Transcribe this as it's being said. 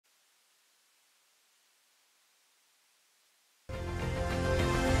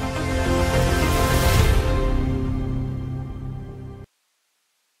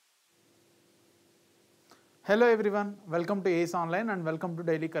Hello everyone, welcome to ACE Online and welcome to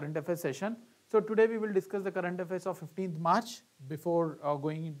Daily Current Affairs session. So today we will discuss the current affairs of 15th March. Before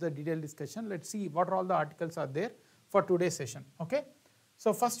going into the detailed discussion, let's see what all the articles are there for today's session. Okay.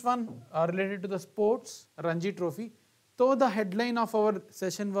 So first one related to the sports, Ranji Trophy. Though the headline of our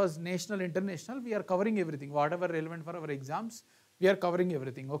session was national, international, we are covering everything, whatever relevant for our exams, we are covering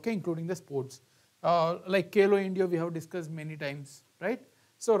everything, okay, including the sports. Like Kalo India, we have discussed many times, right?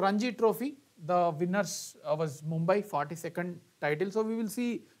 So Ranji Trophy, the winners was Mumbai, 42nd title. So we will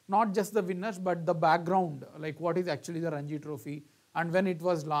see not just the winners, but the background, like what is actually the Ranji Trophy and when it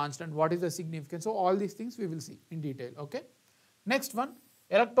was launched and what is the significance. So all these things we will see in detail, okay. Next one,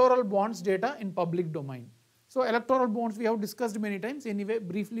 electoral bonds data in public domain. So electoral bonds we have discussed many times. Anyway,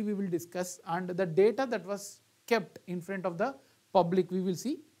 briefly we will discuss, and the data that was kept in front of the public, we will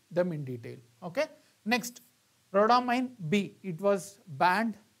see them in detail, okay. Next, rhodamine B, it was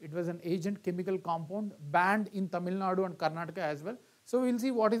banned. It was an agent chemical compound banned in Tamil Nadu and Karnataka as well. So we will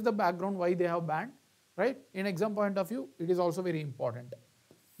see what is the background, why they have banned, right. In exam point of view, it is also very important.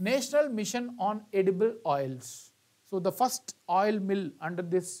 National Mission on Edible Oils. So the first oil mill under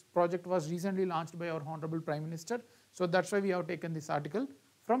this project was recently launched by our Honorable Prime Minister. So that's why we have taken this article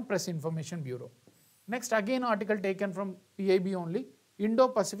from Press Information Bureau. Next, again article taken from PIB only,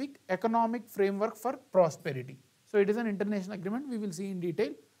 Indo-Pacific Economic Framework for Prosperity. So it is an international agreement, we will see in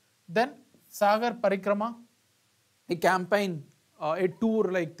detail. Then Sagar Parikrama, a campaign, a tour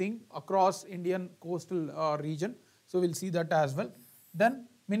like thing across Indian coastal region. So we'll see that as well. Then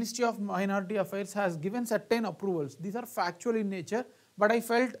Ministry of Minority Affairs has given certain approvals. These are factual in nature, but I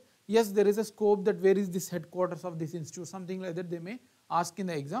felt yes, there is a scope that where is this headquarters of this institute, something like that they may ask in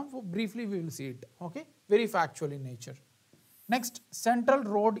the exam. So briefly we will see it, okay, very factual in nature. Next, Central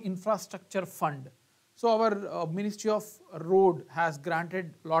Road Infrastructure Fund. So our Ministry of Road has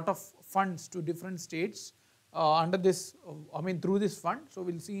granted lot of funds to different states under this, through this fund. So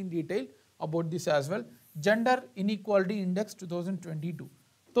we'll see in detail about this as well. Gender Inequality Index 2022.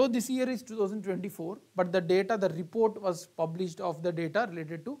 So this year is 2024, but the data, the report was published of the data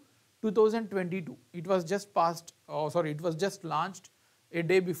related to 2022. It was just passed, it was just launched a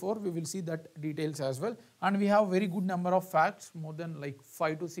day before. We will see that details as well. And we have very good number of facts, more than like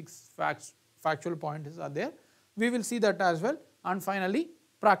 5 to 6 factual points are there. We will see that as well. And finally,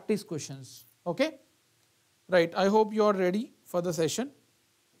 practice questions. Okay. Right. I hope you are ready for the session.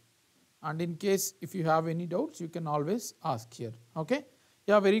 And in case if you have any doubts, you can always ask here. Okay.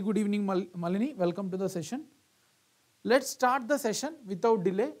 Yeah, very good evening, Malini. Welcome to the session. Let's start the session without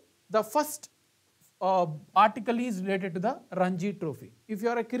delay. The first article is related to the Ranji Trophy. If you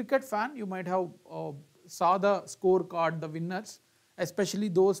are a cricket fan, you might have saw the scorecard, the winners, especially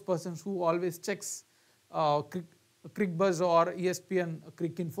those persons who always checks CricBuzz or ESPN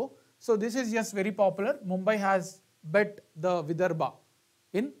Cricinfo. So this is just very popular. Mumbai has bet the Vidarbha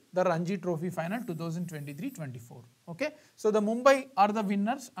in the Ranji Trophy final 2023-24. Okay. So the Mumbai are the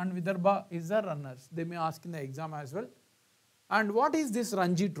winners and Vidarbha is the runners. They may ask in the exam as well. And what is this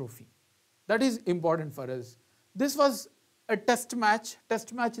Ranji Trophy? That is important for us. This was a test match.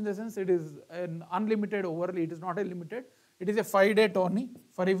 Test match in the sense it is an unlimited over. It is not a limited. It is a 5-day tourney.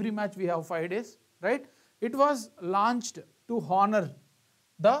 For every match we have 5 days, right? It was launched to honor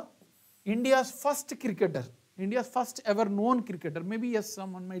the India's first cricketer, India's first ever known cricketer. Maybe yes,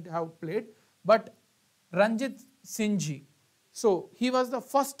 someone might have played, but Ranjit Singh. So he was the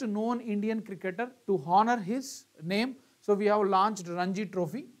first known Indian cricketer to honor his name. So we have launched Ranji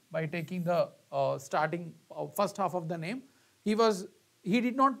Trophy by taking the starting first half of the name. He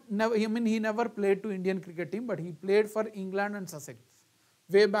never played to Indian cricket team, but he played for England and Sussex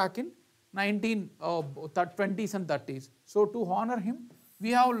way back in 1920s and 30s. So to honor him,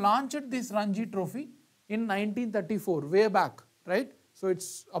 we have launched this Ranji Trophy in 1934, way back, right? So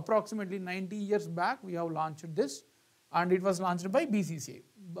it's approximately 90 years back we have launched this, and it was launched by BCCI,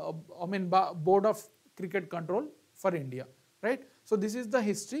 Board of Cricket Control for India, right? So this is the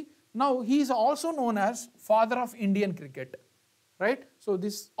history. Now he is also known as father of Indian cricket, right? So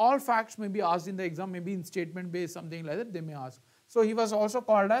this all facts may be asked in the exam, maybe in statement based, something like that they may ask. So he was also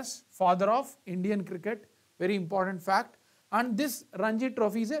called as father of Indian cricket, very important fact. And this Ranji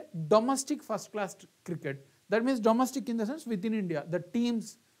Trophy is a domestic first class cricket. That means domestic in the sense within India. The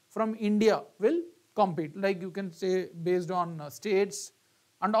teams from India will compete, like you can say based on states.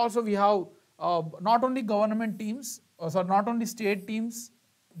 And also we have not only government teams, not only state teams,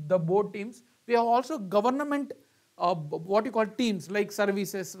 the board teams, we have also government what you call teams like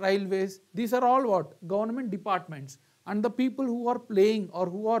services, railways. These are all what? Government departments. And the people who are playing or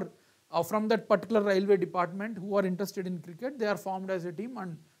who are from that particular railway department who are interested in cricket, they are formed as a team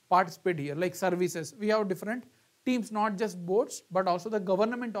and participate here, like services. We have different teams, not just boards, but also the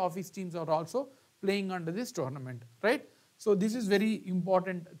government office teams are also playing under this tournament, right? So this is very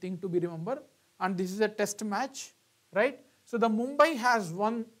important thing to be remember, and this is a test match, right? So the Mumbai has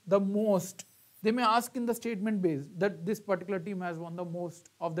won the most. They may ask in the statement base that this particular team has won the most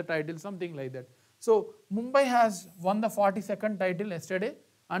of the titles, something like that. So Mumbai has won the 42nd title yesterday,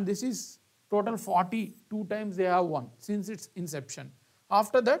 and this is total 42 times they have won since its inception.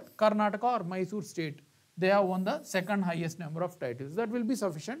 After that, Karnataka or Mysore state, they have won the second highest number of titles. That will be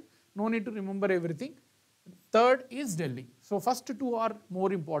sufficient. No need to remember everything. Third is Delhi. So first two are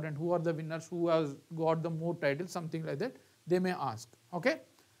more important. Who are the winners? Who has got the more titles? Something like that. They may ask. Okay.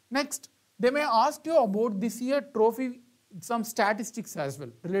 Next, they may ask you about this year trophy, some statistics as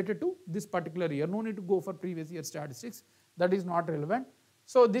well related to this particular year. No need to go for previous year statistics. That is not relevant.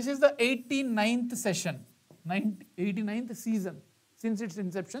 So this is the 89th session, 89th season. Since its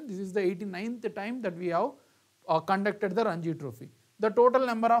inception, this is the 89th time that we have conducted the Ranji Trophy. The total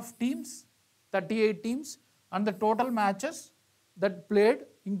number of teams, 38 teams, and the total matches that played,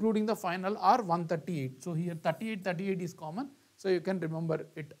 including the final, are 138. So here 38 is common. So you can remember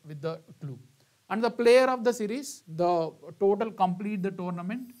it with the clue. And the player of the series, the total complete the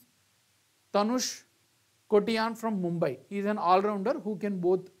tournament, Tanush Kotiyan from Mumbai. He is an all-rounder who can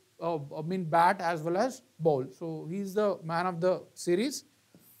both bat as well as bowl. So he is the man of the series.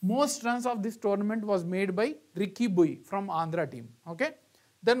 Most runs of this tournament was made by Ricky Bui from Andhra team. Okay.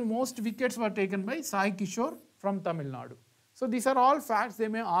 Then most wickets were taken by Sai Kishore from Tamil Nadu. So these are all facts. They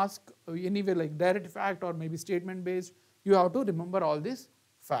may ask anyway, like direct fact or maybe statement based. You have to remember all these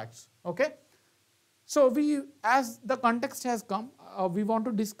facts. Okay. So as the context has come, we want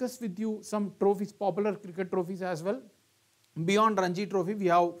to discuss with you some trophies, popular cricket trophies as well. Beyond Ranji Trophy, we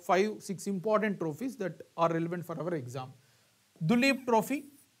have 5-6 important trophies that are relevant for our exam. Duleep Trophy,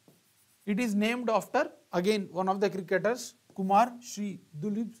 it is named after, again, one of the cricketers, Kumar Sri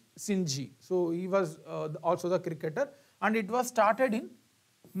Duleep Singhji. So he was also the cricketer, and it was started in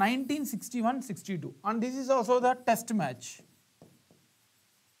 1961-62. And this is also the test match.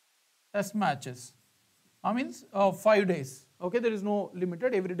 Test matches. I means 5 days. Okay, there is no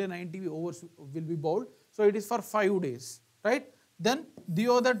limited. Every day 90 overs will be bowled. So it is for 5 days. Right? Then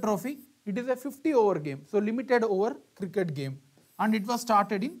Deodhar Trophy, it is a 50 over game. So limited over cricket game. And it was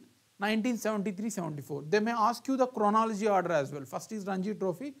started in 1973-74. They may ask you the chronology order as well. First is Ranji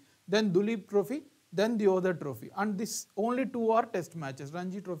Trophy, then Duleep Trophy, then Deodhar Trophy. And this only two are test matches,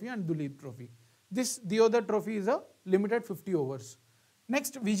 Ranji Trophy and Duleep Trophy. This Deodhar Trophy is a limited 50 overs.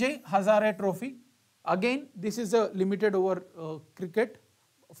 Next, Vijay Hazare Trophy. Again, this is a limited over cricket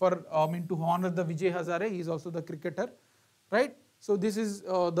for to honor the Vijay Hazare. He is also the cricketer. Right? So this is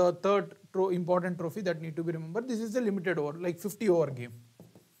the third important trophy that need to be remembered. This is a limited over, like 50 over game.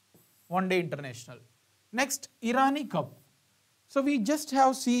 One day international. Next, Irani Cup. So we just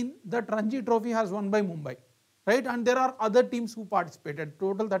have seen that Ranji Trophy has won by Mumbai. Right? And there are other teams who participated.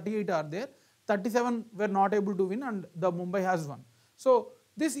 Total 38 are there. 37 were not able to win, and the Mumbai has won. So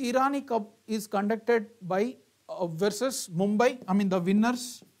this Irani Cup is conducted by versus Mumbai.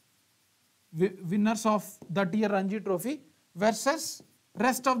 The winners of that year Ranji Trophy versus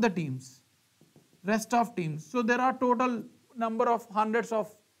rest of the teams. So there are total number of hundreds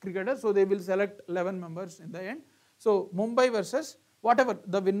of cricketers. So they will select 11 members in the end. So Mumbai versus whatever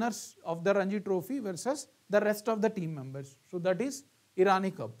the winners of the Ranji Trophy versus the rest of the team members. So that is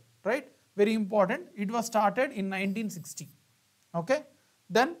Irani Cup. Right? Very important. It was started in 1960. Okay.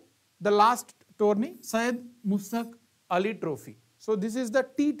 Then the last tourney, Syed Mushtaq Ali Trophy. So this is the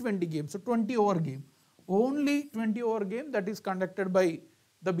T20 game. So 20 over game. Only 20 over game that is conducted by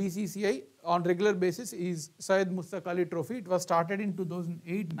the BCCI on regular basis is Syed Mushtaq Ali Trophy. It was started in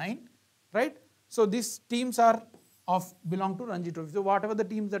 2008-9, right? So these teams belong to Ranji Trophy. So whatever the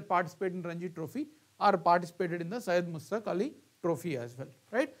teams that participate in Ranji Trophy are participated in the Syed Mushtaq Ali Trophy as well,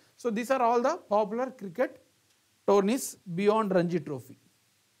 right? So these are all the popular cricket tourneys beyond Ranji Trophy.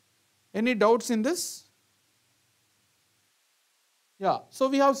 Any doubts in this? Yeah, so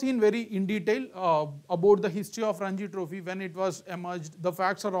we have seen very in detail about the history of Ranji Trophy when it was emerged. The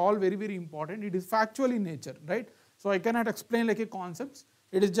facts are all very, very important. It is factual in nature, right? So I cannot explain like a concepts.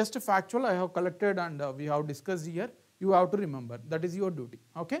 It is just a factual I have collected and we have discussed here. You have to remember. That is your duty,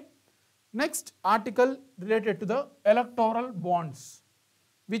 okay? Next article related to the electoral bonds,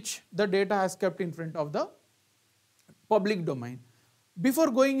 which the data has kept in front of the public domain.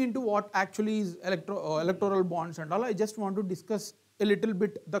 Before going into what actually is electoral bonds and all, I just want to discuss a little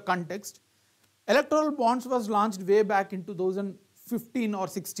bit the context. Electoral bonds was launched way back in 2015 or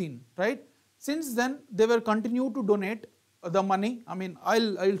 16, right? Since then, they were continued to donate the money. I mean,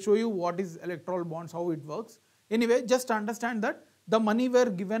 I'll show you what is electoral bonds, how it works. Anyway, just understand that the money were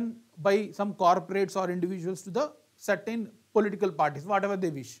given by some corporates or individuals to the certain political parties, whatever they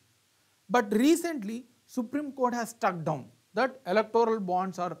wish. But recently, Supreme Court has struck down that electoral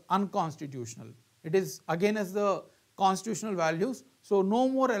bonds are unconstitutional. It is against the constitutional values. So no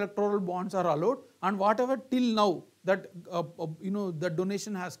more electoral bonds are allowed, and whatever till now that the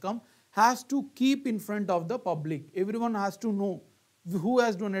donation has come has to keep in front of the public. Everyone has to know who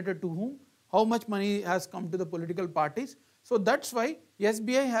has donated to whom, how much money has come to the political parties. So that's why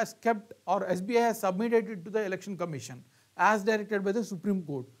SBI has kept, or SBI has submitted it to the Election Commission as directed by the Supreme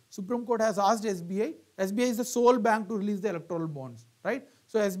Court. Supreme Court has asked SBI. SBI is the sole bank to release the electoral bonds, right?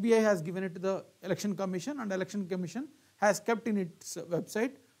 So SBI has given it to the Election Commission, and Election Commission has kept in its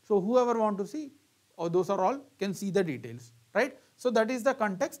website. So whoever want to see, or those are all, can see the details, right? So that is the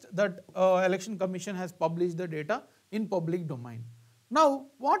context that Election Commission has published the data in public domain. Now,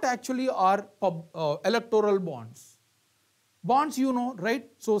 what actually are electoral bonds? Bonds, you know, right?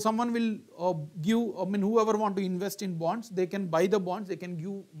 So someone will whoever want to invest in bonds, they can buy the bonds, they can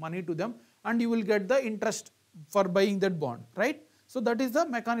give money to them, and you will get the interest for buying that bond, right? So that is the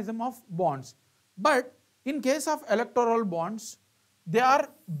mechanism of bonds. But in case of electoral bonds, they are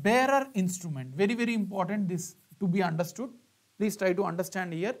bearer instrument. Very, very important this to be understood. Please try to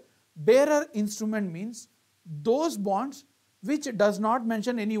understand here. Bearer instrument means those bonds which does not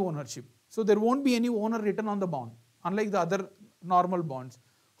mention any ownership. So there won't be any owner written on the bond, unlike the other normal bonds.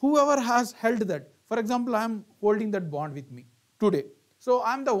 Whoever has held that, for example, I am holding that bond with me today. So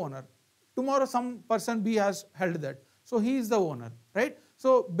I am the owner. Tomorrow some person B has held that. So he is the owner, right?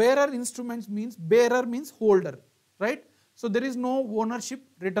 So bearer instruments means, bearer means holder, right? So there is no ownership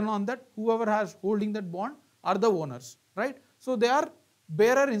written on that. Whoever has holding that bond are the owners, right? So they are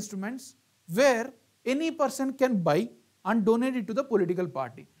bearer instruments where any person can buy and donate it to the political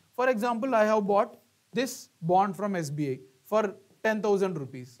party. For example, I have bought this bond from SBI for 10,000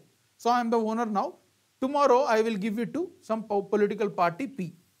 rupees. So I am the owner now. Tomorrow I will give it to some political party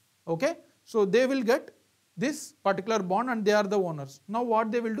P. Okay? So they will get this particular bond and they are the owners. Now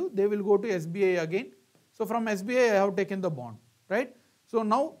what they will do? They will go to SBI again. So from SBI I have taken the bond, right? So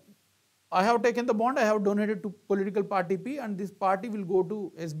now I have taken the bond, I have donated to political party P, and this party will go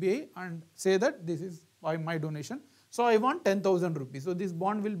to SBI and say that this is my donation. So I want 10,000 rupees. So this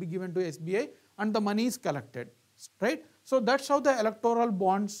bond will be given to SBI and the money is collected, right? So that's how the electoral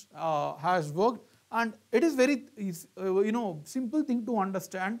bonds has worked, and it is very simple thing to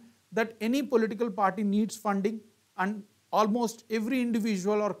understand that any political party needs funding, and almost every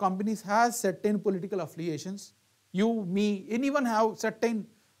individual or companies has certain political affiliations. You, me, anyone have certain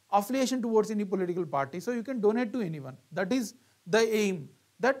affiliation towards any political party, so you can donate to anyone. That is the aim,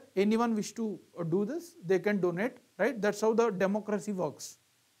 that anyone wish to do this, they can donate, right? That's how the democracy works,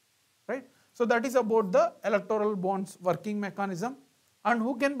 right? So that is about the electoral bonds working mechanism. And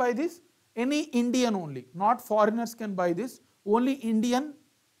who can buy this? Any Indian only, not foreigners can buy this. Only Indian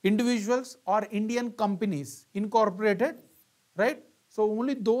individuals or Indian companies incorporated, right? So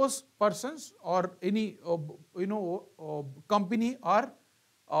only those persons or any company are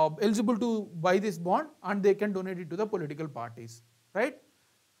eligible to buy this bond, and they can donate it to the political parties, right?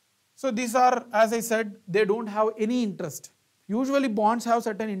 So these are, as I said, they don't have any interest. Usually bonds have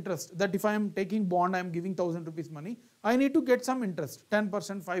certain interest, that if I am taking bond, I am giving 1,000 rupees money, I need to get some interest, 10%,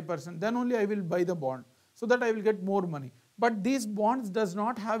 5%, then only I will buy the bond, so that I will get more money. But these bonds does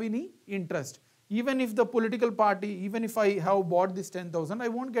not have any interest. Even if the political party, even if I have bought this 10,000, I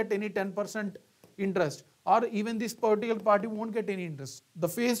won't get any 10% interest, or even this political party won't get any interest. The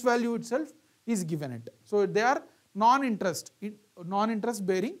face value itself is given it. So they are non-interest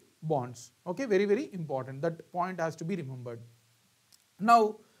bearing bonds. Okay, very, very important. That point has to be remembered.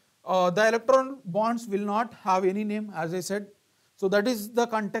 Now, the electoral bonds will not have any name, as I said. So that is the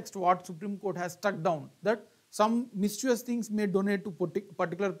context what Supreme Court has struck down, that some mischievous things may donate to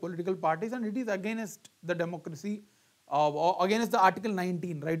particular political parties, and it is against the democracy, or against the Article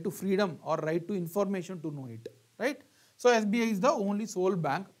 19, right to freedom or right to information to know it, right? So SBI is the only sole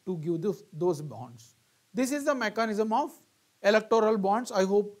bank to give those bonds. This is the mechanism of electoral bonds. I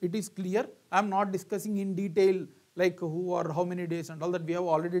hope it is clear. I am not discussing in detail like who or how many days and all that, we have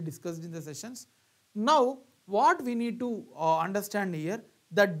already discussed in the sessions. Now what we need to understand here,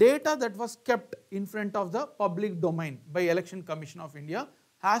 the data that was kept in front of the public domain by Election Commission of India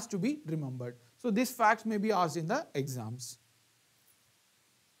has to be remembered. So these facts may be asked in the exams.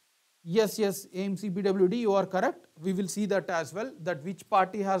 Yes, AIMS PWD, you are correct. We will see that as well, that which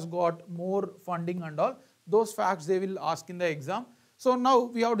party has got more funding and all. Those facts they will ask in the exam. So now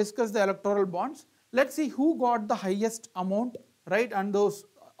we have discussed the electoral bonds. let's see who got the highest amount, right, and those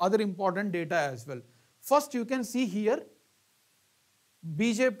other important data as well. First, you can see here,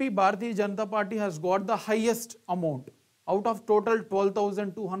 BJP, Bharatiya Janata Party, has got the highest amount out of total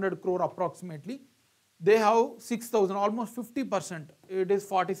 12,200 crore approximately. They have 6,000, almost 50%. It is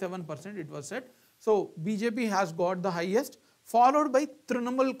 47%, it was said. So BJP has got the highest, followed by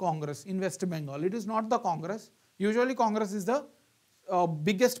Trinamool Congress in West Bengal. It is not the Congress. Usually Congress is the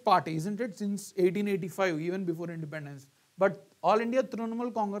biggest party, isn't it, since 1885, even before independence. But All India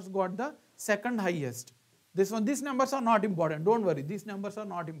Trinamool Congress got the second highest. These numbers are not important. Don't worry, these numbers are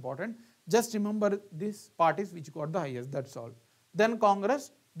not important. Just remember these parties which got the highest, that's all. Then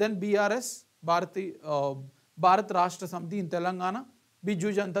Congress, then BRS, Bharat Rashtra Samiti in Telangana,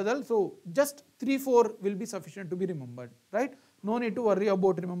 Biju Janata Dal. So just 3-4 will be sufficient to be remembered, right? No need to worry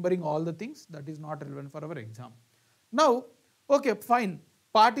about remembering all the things. That is not relevant for our exam. Now, okay, fine.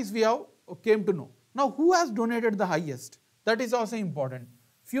 Parties we have came to know. Now, who has donated the highest? That is also important.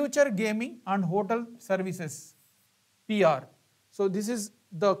 Future Gaming and Hotel Services, PR. So this is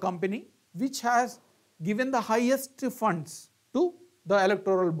the company which has given the highest funds to the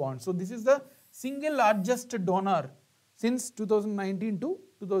electoral bond. So this is the single largest donor since 2019 to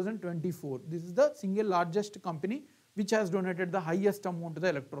 2024. This is the single largest company which has donated the highest amount to the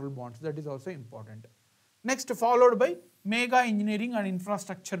electoral bonds. That is also important. Next, followed by Mega Engineering and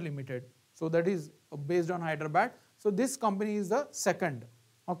Infrastructure Limited. So that is based on Hyderabad. So this company is the second.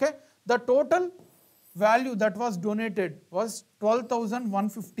 Okay. The total value that was donated was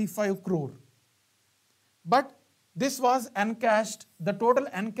 12,155 crore. But this was encashed, the total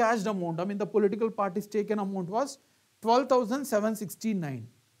encashed amount, I mean the political parties taken amount was 12,769.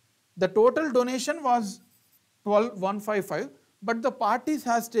 The total donation was 12,155, but the parties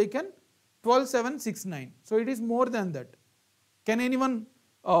has taken 12,769. So it is more than that. Can anyone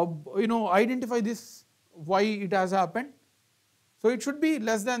identify this, why it has happened? So it should be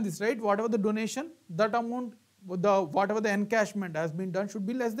less than this, right? Whatever the donation, that amount, whatever the encashment has been done should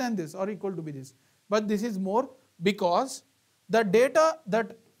be less than this or equal to be this. But this is more because the data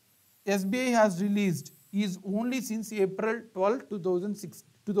that SBI has released is only since April 12,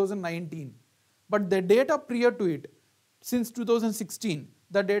 2019. But the data prior to it, since 2016,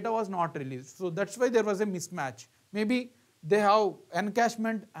 the data was not released. So that's why there was a mismatch. Maybe they have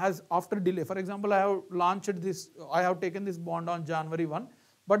encashment has after delay. For example, I have launched this, I have taken this bond on January 1,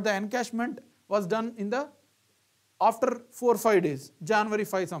 but the encashment was done in the after 4 or 5 days, January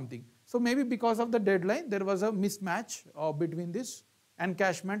 5 something. So maybe because of the deadline, there was a mismatch between this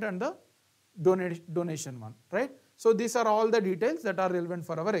encashment and the donation one, right? So these are all the details that are relevant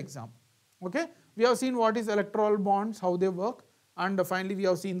for our exam. Okay, we have seen what is electoral bonds, how they work, and finally we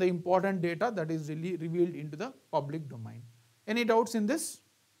have seen the important data that is really revealed into the public domain. Any doubts in this?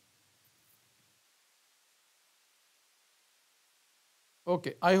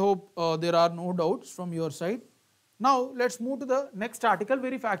 Okay, I hope there are no doubts from your side. Now let's move to the next article,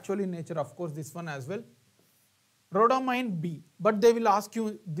 very factual in nature, of course, this one as well. Rhodamine B, but they will ask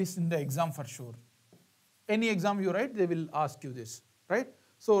you this in the exam for sure. Any exam you write, they will ask you this, right?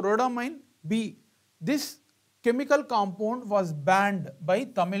 So rhodamine B, this chemical compound was banned by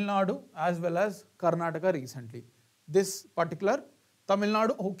Tamil Nadu as well as Karnataka recently. This particular Tamil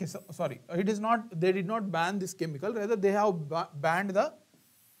Nadu, okay, sorry, it is not, they did not ban this chemical, rather they have banned the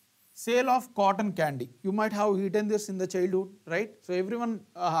sale of cotton candy. You might have eaten this in the childhood, right? So everyone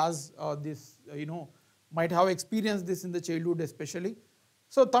has this, might have experienced this in the childhood especially.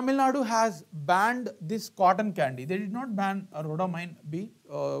 So Tamil Nadu has banned this cotton candy. They did not ban rhodamine B,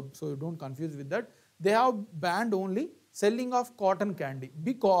 so don't confuse with that. They have banned only selling of cotton candy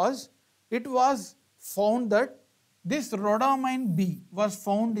because it was found that this rhodamine B was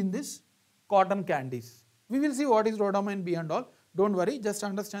found in this cotton candies. We will see what is rhodamine B and all. Don't worry, just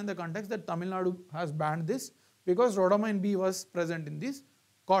understand the context that Tamil Nadu has banned this because rhodamine B was present in these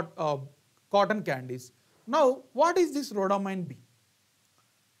cotton candies. Now, what is this rhodamine B?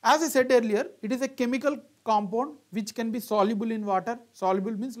 As I said earlier, it is a chemical compound which can be soluble in water.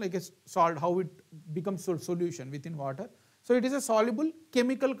 Soluble means like a salt, how it becomes solution within water. So it is a soluble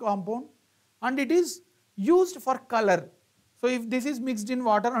chemical compound and it is used for color. So if this is mixed in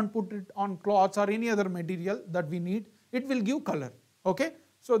water and put it on cloths or any other material that we need, it will give color. Okay.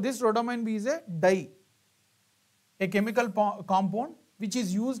 So this rhodamine B is a dye, a chemical compound which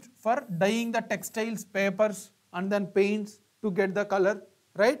is used for dyeing the textiles, papers and then paints to get the color,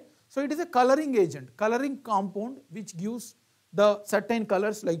 right? So it is a coloring agent, coloring compound which gives the certain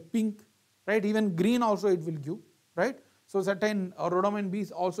colors like pink, right? Even green also it will give, right? So certain rhodamine B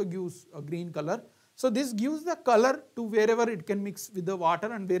also gives a green color. So this gives the color to wherever it can mix with the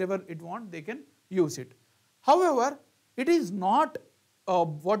water and wherever it want they can use it. However, it is not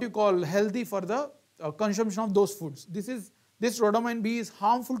what you call healthy for the consumption of those foods. This rhodamine B is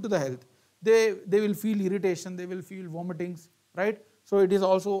harmful to the health. They will feel irritation, they will feel vomitings, right? So it is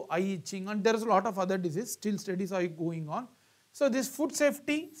also eye itching, and there is a lot of other diseases. Still studies are going on. So this Food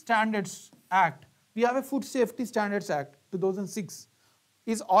Safety Standards Act, we have a Food Safety Standards Act 2006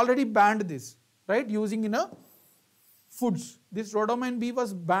 is already banned this, right, using in a foods. This rhodamine B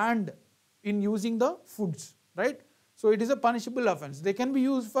was banned in using the foods, right? So it is a punishable offense. They can be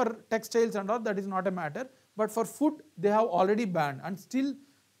used for textiles and all, that is not a matter, but for food they have already banned, and still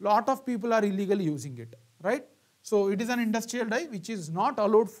lot of people are illegally using it, right? So it is an industrial dye which is not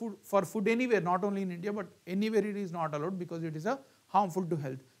allowed for food anywhere, not only in India but anywhere it is not allowed because it is a harmful to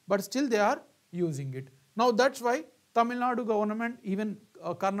health, but still they are using it. Now that's why Tamil Nadu government, even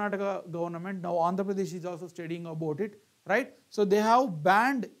Karnataka government, now Andhra Pradesh is also studying about it, right? So they have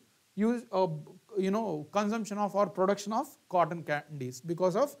banned use consumption of or production of cotton candies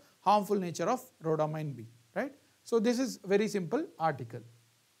because of harmful nature of rhodamine B, right? So this is very simple article.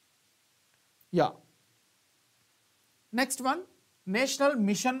 Yeah. Next one, National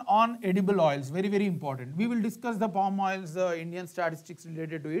Mission on Edible Oils, very, very important. We will discuss the palm oils, the Indian statistics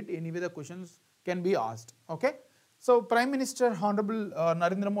related to it. Anyway, the questions can be asked, okay? So Prime Minister Honorable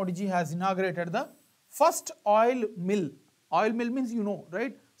Narendra Modi ji has inaugurated the first oil mill. Oil mill means you know,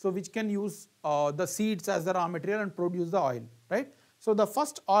 right? So which can use the seeds as the raw material and produce the oil, right? So the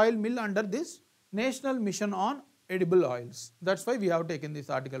first oil mill under this National Mission on Edible Oils. That's why we have taken this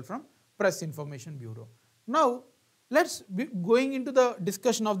article from Press Information Bureau. Now, let's be going into the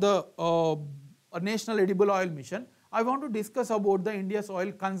discussion of the National Edible Oil Mission. I want to discuss about the India's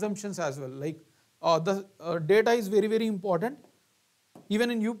oil consumptions as well. Like the data is very, very important. Even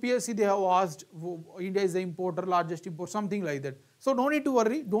in UPSC they have asked India is the importer, largest importer, something like that. So no need to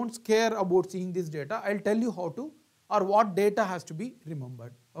worry, don't scare about seeing this data. I'll tell you how to or what data has to be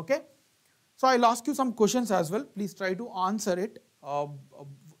remembered. Okay. So I'll ask you some questions as well. Please try to answer it.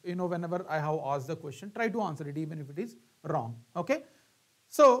 Whenever I have asked the question, try to answer it even if it is wrong, okay?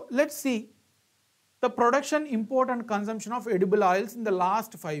 So let's see the production, import and consumption of edible oils in the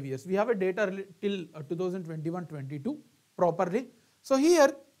last 5 years. We have a data till 2021-22 properly. So here,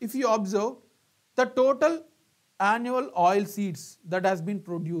 if you observe the total annual oil seeds that has been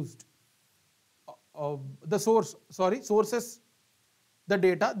produced, sources, the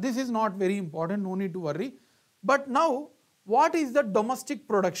data, this is not very important, no need to worry. But now, what is the domestic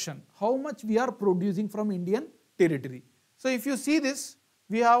production? How much we are producing from Indian territory? So if you see this,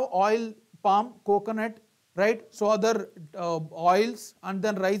 we have oil, palm, coconut, right? So other oils and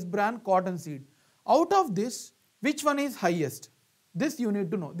then rice bran, cotton seed. Out of this, which one is highest? This you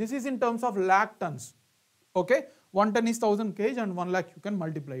need to know. This is in terms of lakh tons. Okay, 1 ton is 1000 kg and 1 lakh you can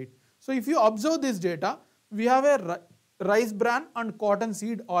multiply it. So if you observe this data, we have a rice bran and cotton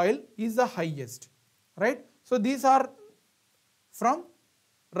seed oil is the highest, right? So these are from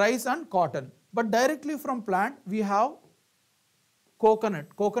rice and cotton, but directly from plant we have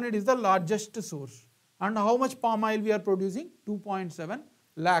coconut. Coconut is the largest source. And how much palm oil we are producing? 2.7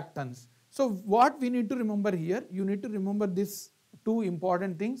 lakh tons. So what we need to remember here, you need to remember these two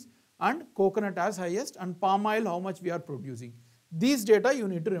important things, and coconut as highest and palm oil how much we are producing. These data you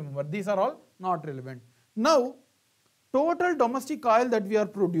need to remember. These are all not relevant. Now total domestic oil that we are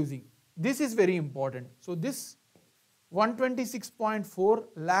producing, this is very important. So this 126.4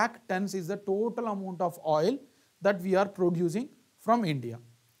 lakh tons is the total amount of oil that we are producing from India.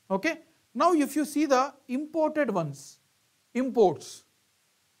 Okay. Now if you see the imported ones, imports,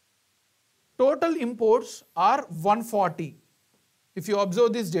 total imports are 140. If you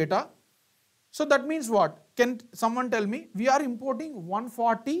observe this data, so that means what? Can someone tell me? We are importing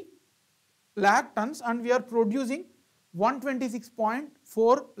 140 lakh tons and we are producing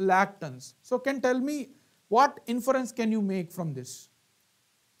 126.4 lakh tons. So can tell me what inference can you make from this?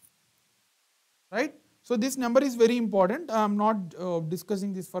 Right? So this number is very important. I am not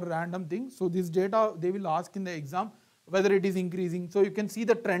discussing this for random things. So this data they will ask in the exam whether it is increasing. So you can see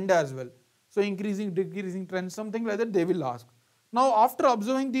the trend as well. So increasing, decreasing trend, something like that they will ask. Now after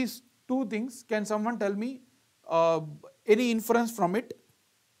observing these two things, can someone tell me any inference from it?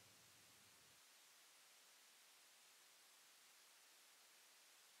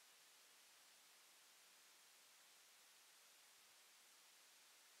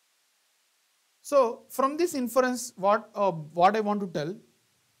 So from this inference, what I want to tell,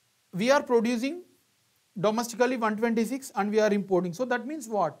 we are producing domestically 126 and we are importing. So that means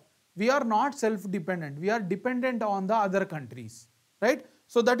what? We are not self-dependent. We are dependent on the other countries, right?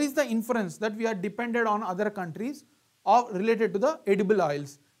 So that is the inference that we are dependent on other countries or related to the edible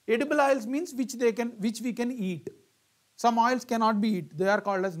oils. Edible oils means which we can eat. Some oils cannot be eaten. They are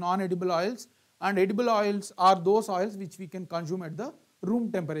called as non-edible oils, and edible oils are those oils which we can consume at the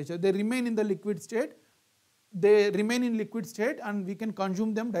room temperature. They remain in the liquid state. And we can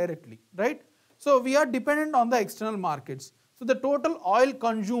consume them directly, right? So we are dependent on the external markets. So the total oil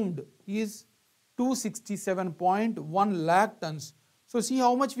consumed is 267.1 lakh tons. So see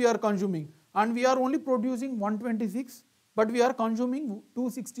how much we are consuming, and we are only producing 126, but we are consuming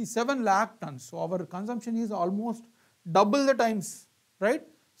 267 lakh tons. So our consumption is almost double the times, right?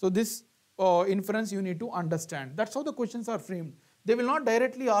 So this inference you need to understand. That's how the questions are framed. They will not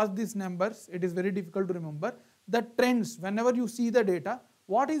directly ask these numbers. It is very difficult to remember. The trends, whenever you see the data,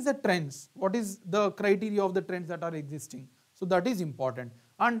 what is the trends? What is the criteria of the trends that are existing? So that is important.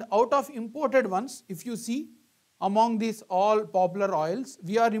 And out of imported ones, if you see among these all popular oils,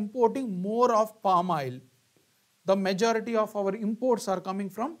 we are importing more of palm oil. The majority of our imports are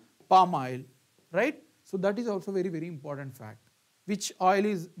coming from palm oil, right? So that is also very, very important fact. Which oil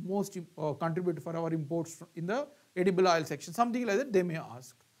is most contributed for our imports in the edible oil section? Something like that they may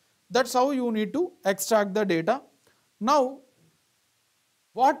ask. That's how you need to extract the data. Now,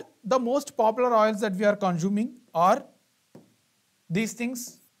 what the most popular oils that we are consuming are these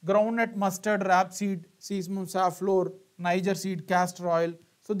things: groundnut, mustard, rapeseed, sesame, safflower, Niger seed, castor oil.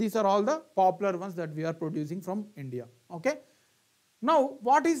 So these are all the popular ones that we are producing from India. Okay. Now,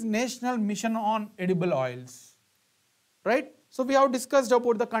 what is National Mission on Edible Oils? Right? So we have discussed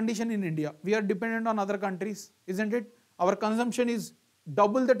about the condition in India. We are dependent on other countries, isn't it? Our consumption is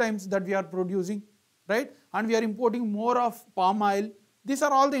double the times that we are producing, right? And we are importing more of palm oil. These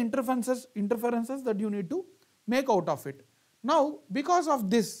are all the interferences that you need to make out of it. Now, because of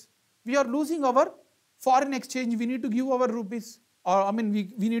this, we are losing our foreign exchange. We need to give our rupees, or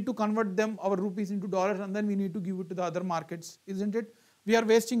we need to convert them, our rupees, into dollars, and then we need to give it to the other markets, isn't it? We are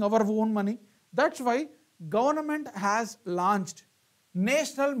wasting our own money. That's why government has launched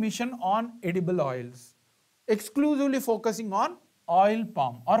National Mission on Edible Oils, exclusively focusing on oil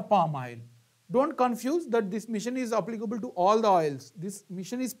palm or palm oil. Don't confuse that this mission is applicable to all the oils. This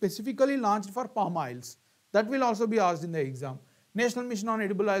mission is specifically launched for palm oils. That will also be asked in the exam. National Mission on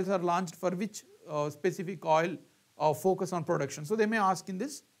Edible Oils are launched for which specific oil focus on production. So they may ask in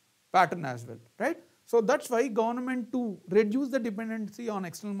this pattern as well, right? So that's why government, to reduce the dependency on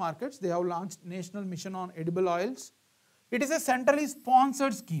external markets, they have launched National Mission on Edible Oils. It is a centrally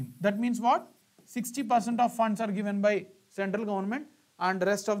sponsored scheme. That means what? 60% of funds are given by central government, and the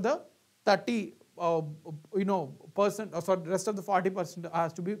rest of the 30 rest of the 40%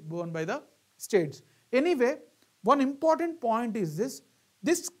 has to be borne by the states. Anyway, one important point is this: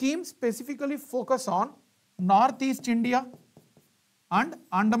 this scheme specifically focus on Northeast India and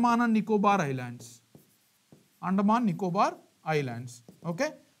Andaman and Nicobar Islands. Andaman Nicobar Islands.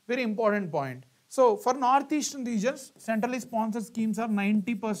 Okay, very important point. So for northeastern regions, centrally sponsored schemes are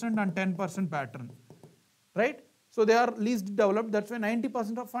 90% and 10% pattern, right? So they are least developed. That's why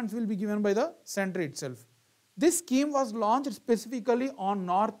 90% of funds will be given by the center itself. This scheme was launched specifically on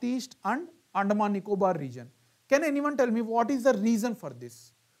Northeast and Andaman Nicobar region. Can anyone tell me what is the reason for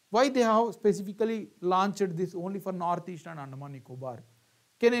this? Why they have specifically launched this only for Northeast and Andaman Nicobar?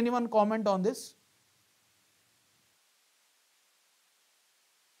 Can anyone comment on this?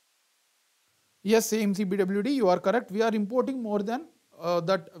 Yes, same CBWD, you are correct. We are importing more than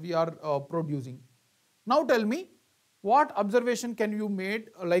that we are producing. Now tell me, what observation can you make,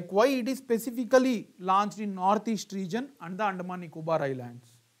 like why it is specifically launched in Northeast region and the Andaman Nicobar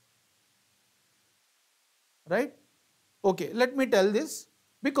Islands? Right? Okay, let me tell this.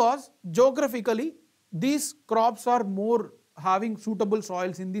 Because geographically, these crops are more having suitable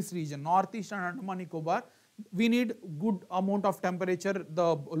soils in this region, Northeast and Andaman Nicobar. We need good amount of temperature,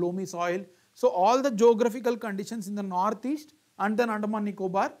 the loamy soil. So all the geographical conditions in the Northeast and then Andaman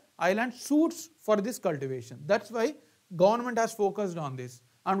Nicobar Island suits for this cultivation. That's why government has focused on this.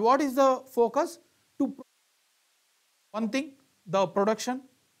 And what is the focus? One thing, the production,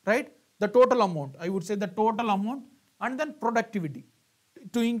 right? The total amount, I would say the total amount, and then productivity.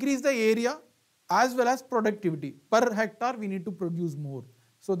 To increase the area as well as productivity. Per hectare we need to produce more.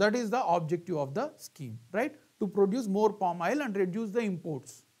 So that is the objective of the scheme, right? To produce more palm oil and reduce the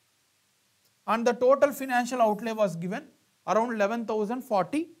imports. And the total financial outlay was given around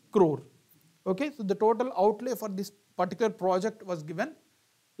 11,040 crore. Okay, so the total outlay for this particular project was given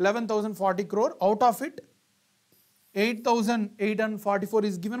 11,040 crore. Out of it, 8,844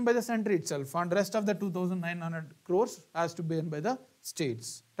 is given by the center itself, and rest of the 2,900 crores has to be given by the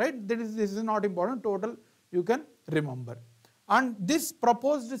states. Right? This is not important. Total you can remember. And this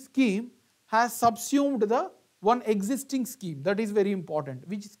proposed scheme has subsumed the one existing scheme that is very important.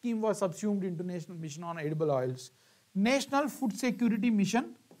 Which scheme was subsumed into National Mission on Edible Oils? National Food Security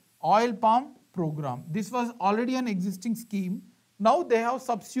Mission Oil Palm Program. This was already an existing scheme. Now they have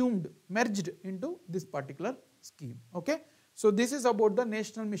subsumed, merged into this particular scheme. Okay. So this is about the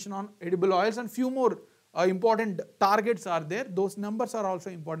National Mission on Edible Oils, and few more important targets are there. Those numbers are also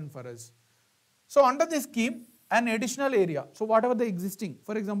important for us. So under this scheme, an additional area. So whatever the existing,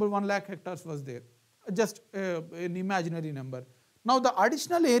 for example, 1 lakh hectares was there, just an imaginary number. Now the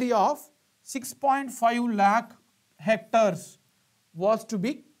additional area of 6.5 lakh hectares was to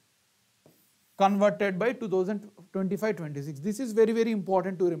be converted by 2025-26. This is very, very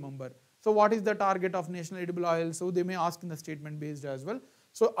important to remember. So what is the target of National Edible Oil? So they may ask in the statement based as well.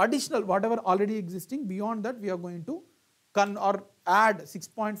 So additional, whatever already existing, beyond that we are going to add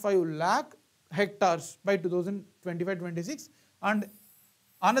 6.5 lakh hectares by 2025-26 and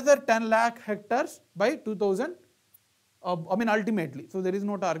another 10 lakh hectares by ultimately. So there is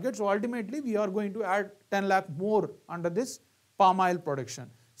no target. So ultimately we are going to add 10 lakh more under this palm oil production.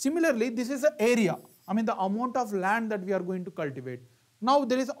 Similarly, this is the area, the amount of land that we are going to cultivate. Now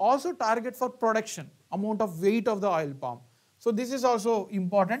there is also target for production, amount of weight of the oil palm. So this is also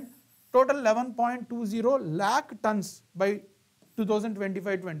important. Total 11.20 lakh tons by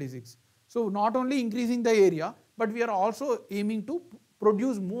 2025-26. So not only increasing the area, but we are also aiming to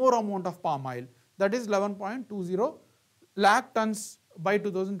produce more amount of palm oil. That is 11.20 lakh tons by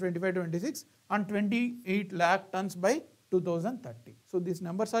 2025-26 and 28 lakh tons by 2030. So these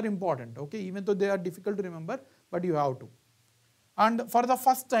numbers are important, okay, even though they are difficult to remember, but you have to. And for the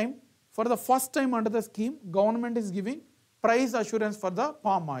first time under the scheme, government is giving price assurance for the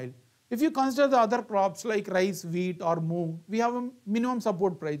palm oil. If you consider the other crops like rice, wheat or moong, we have a minimum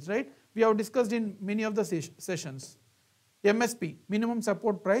support price, right? We have discussed in many of the sessions. MSP, minimum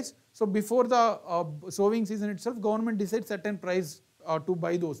support price. So before the sowing season itself, government decides certain price to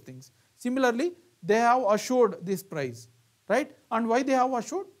buy those things. Similarly, they have assured this price, right? And why they have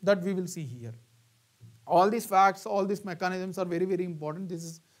assured, that we will see here. All these facts, all these mechanisms are very, very important. This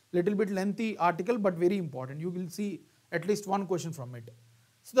is little bit lengthy article, but very important. You will see at least one question from it.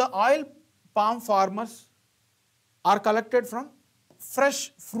 So the oil palm farmers are collected from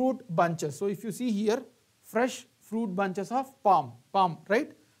fresh fruit bunches. So if you see here, fresh fruit bunches of palm,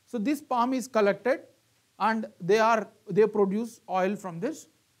 right? So this palm is collected and they produce oil from this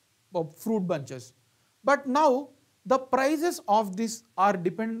fruit bunches. But now the prices of this are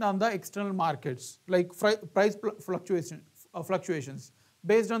dependent on the external markets, like price fluctuations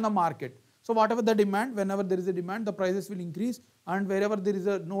based on the market. So whatever the demand, whenever there is a demand, the prices will increase, and wherever there is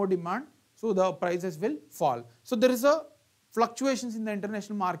no demand, so the prices will fall. So there is a fluctuations in the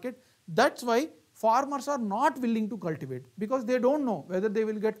international market. That's why farmers are not willing to cultivate, because they don't know whether they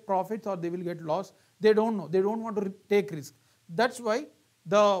will get profits or they will get loss. They don't know. They don't want to take risk. That's why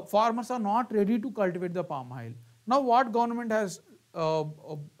the farmers are not ready to cultivate the palm oil. Now what government has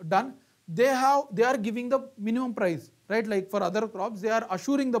done, they are giving the minimum price, right? Like for other crops, they are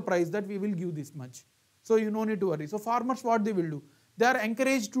assuring the price that we will give this much. So you no need to worry. So farmers, what they will do, they are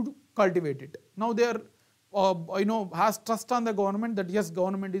encouraged to cultivate it. Now they are has trust on the government that yes,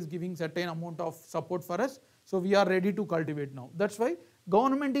 government is giving certain amount of support for us, so we are ready to cultivate now. That's why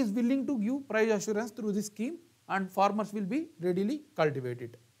government is willing to give price assurance through this scheme, and farmers will be readily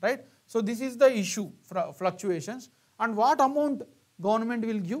cultivated, right? So this is the issue, fluctuations, and what amount government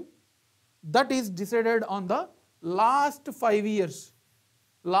will give, that is decided on the last 5 years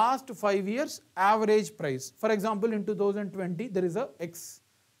average price. For example, in 2020 there is a X,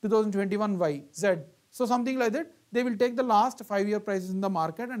 2021 Y, Z. So something like that, they will take the last 5-year prices in the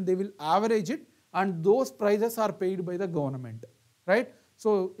market and they will average it, and those prices are paid by the government, right?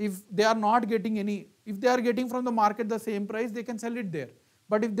 So if they are not getting if they are getting from the market the same price, they can sell it there.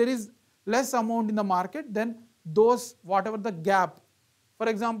 But if there is less amount in the market, then those, whatever the gap, for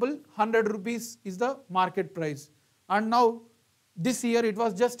example, 100 rupees is the market price, and now this year it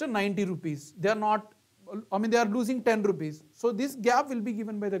was just 90 rupees. They are not, they are losing 10 rupees. So this gap will be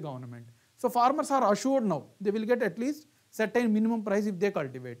given by the government. So farmers are assured now, they will get at least certain minimum price if they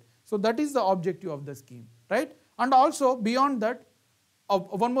cultivate. So that is the objective of the scheme, right? And also beyond that,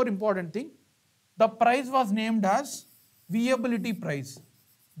 one more important thing, the price was named as viability price.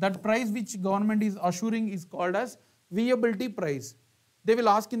 That price which government is assuring is called as viability price. They will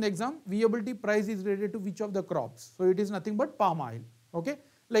ask in the exam, viability price is related to which of the crops. So it is nothing but palm oil, okay?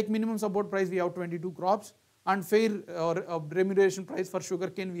 Like minimum support price, we have 22 crops, and fair remuneration price for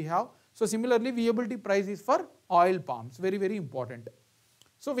sugarcane we have. So similarly, viability price is for oil palms, very, very important.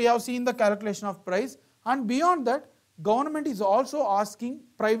 So we have seen the calculation of price, and beyond that, government is also asking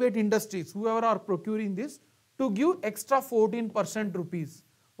private industries, whoever are procuring this, to give extra 14% rupees.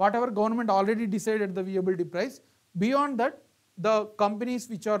 Whatever government already decided the viability price, beyond that, the companies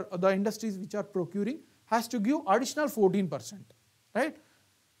which are, the industries which are procuring has to give additional 14%, right?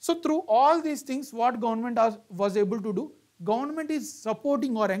 So through all these things, what government was able to do, government is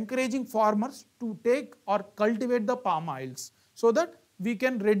supporting or encouraging farmers to take or cultivate the palm oils so that we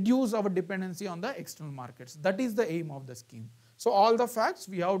can reduce our dependency on the external markets. That is the aim of the scheme. So all the facts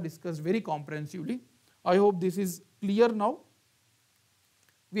we have discussed very comprehensively. I hope this is clear now.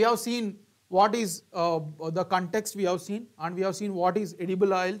 We have seen what is the context we have seen, and we have seen what is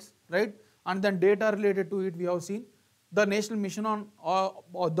edible oils, right? And then data related to it we have seen. The national mission on,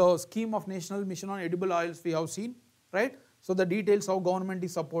 or the scheme of national mission on edible oils we have seen, right? So the details how government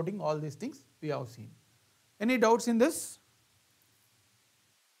is supporting all these things we have seen. Any doubts in this?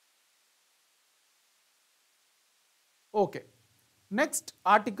 Okay. Next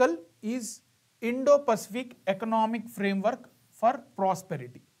article is Indo-Pacific Economic Framework for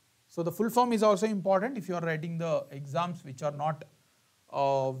Prosperity. So the full form is also important if you are writing the exams which are not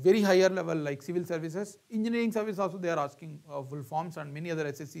very higher level like civil services. Engineering service also they are asking full forms, and many other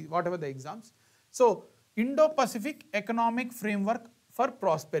SSC, whatever the exams. So Indo-Pacific Economic Framework for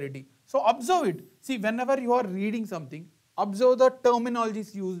Prosperity. So observe it. See, whenever you are reading something, observe the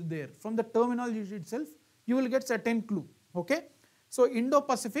terminologies used there. From the terminology itself, you will get certain clue. Okay. So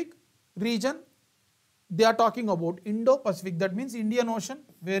Indo-Pacific region, they are talking about Indo-Pacific. That means Indian Ocean,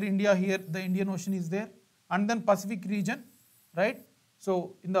 where India here, the Indian Ocean is there, and then Pacific region, right?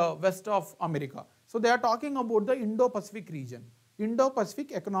 So in the west of America. So they are talking about the Indo-Pacific region.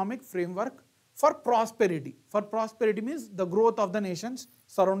 Indo-Pacific Economic Framework for Prosperity. For prosperity means the growth of the nations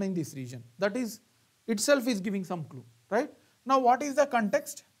surrounding this region. That is itself is giving some clue, right? Now what is the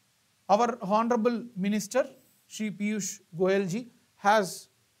context? Our Honorable Minister, Shri Piyush Goyal ji, has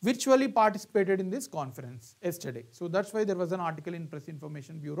virtually participated in this conference yesterday. So that's why there was an article in Press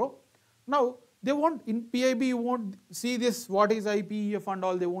Information Bureau. Now they won't, in PIB you won't see this, what is IPEF and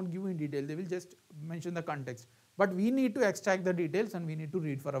all, they won't give in detail, they will just mention the context. But we need to extract the details and we need to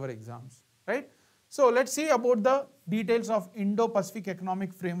read for our exams, right? So let's see about the details of Indo-Pacific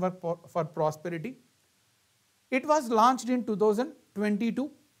Economic Framework for Prosperity. It was launched in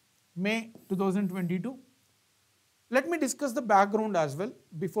 2022, May 2022. Let me discuss the background as well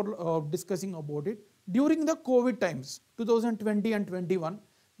before discussing about it. During the COVID times, 2020 and 21,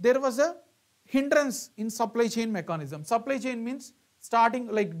 there was a hindrance in supply chain mechanism. Supply chain means starting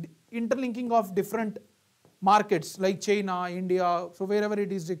like interlinking of different markets like China, India. So wherever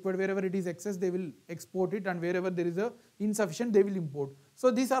it is required, wherever it is excess, they will export it, and wherever there is a insufficient, they will import. So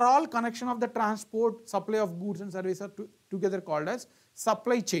these are all connection of the transport, supply of goods and services together called as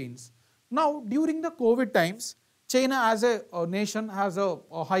supply chains. Now during the COVID times, China as a nation has a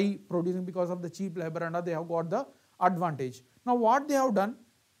high producing because of the cheap labor, and they have got the advantage. Now what they have done,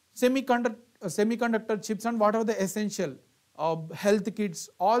 semiconductor chips and whatever the essential health kits,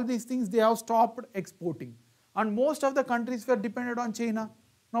 all these things they have stopped exporting. And most of the countries were dependent on China.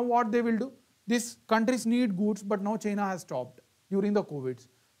 Now what they will do? These countries need goods, but now China has stopped during the COVID.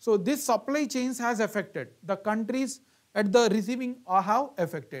 So this supply chains has affected. The countries at the receiving have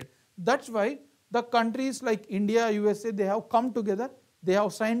affected. That's why the countries like India, USA, they have come together. They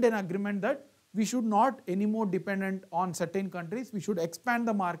have signed an agreement that we should not anymore dependent on certain countries. We should expand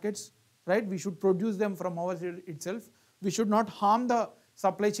the markets, right? We should produce them from ourselves itself. We should not harm the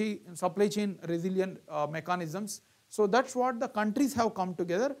supply chain resilient mechanisms. So that's what the countries have come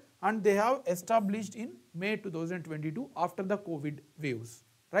together, and they have established in May 2022 after the COVID waves,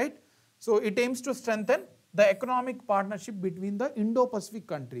 right? So it aims to strengthen the economic partnership between the Indo-Pacific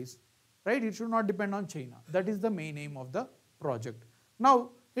countries, right? It should not depend on China. That is the main aim of the project.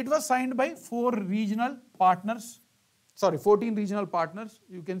 Now it was signed by 14 regional partners.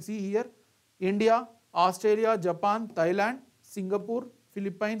 You can see here India, Australia, Japan, Thailand, Singapore,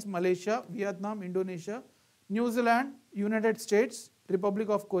 Philippines, Malaysia, Vietnam, Indonesia, New Zealand, United States, Republic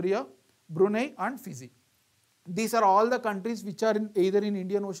of Korea, Brunei and Fiji. These are all the countries which are either in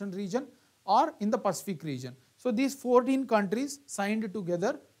Indian Ocean region or in the Pacific region. So these 14 countries signed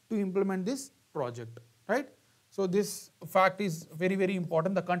together to implement this project, right? So this fact is very, very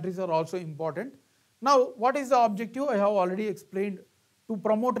important. The countries are also important. Now, what is the objective? I have already explained. To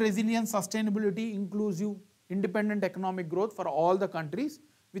promote resilience, sustainability, inclusive, independent economic growth for all the countries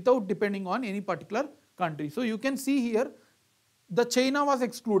without depending on any particular country. So you can see here, the China was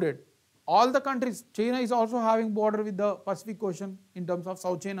excluded. All the countries, China is also having border with the Pacific Ocean in terms of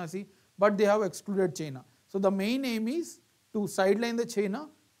South China Sea, but they have excluded China. So the main aim is to sideline the China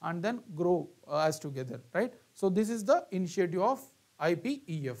and then grow as together, right? So this is the initiative of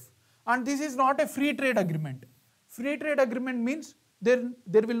IPEF. And this is not a free trade agreement. Free trade agreement means there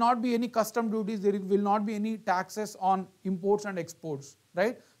will not be any custom duties, there will not be any taxes on imports and exports,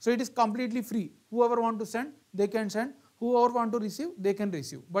 right? So it is completely free. Whoever want to send, they can send. Whoever want to receive, they can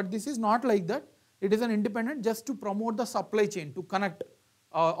receive. But this is not like that. It is an independent just to promote the supply chain, to connect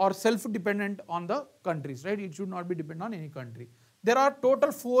or self-dependent on the countries, right? It should not be dependent on any country. There are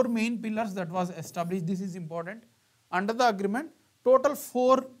total 4 main pillars that was established. This is important. Under the agreement, total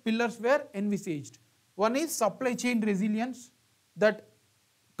 4 pillars were envisaged. One is supply chain resilience, that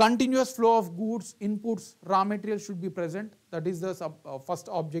continuous flow of goods, inputs, raw materials should be present. That is the first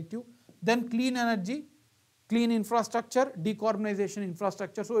objective. Then clean energy, clean infrastructure, decarbonization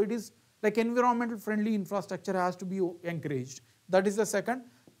infrastructure. So it is like environmental friendly infrastructure has to be encouraged. That is the second.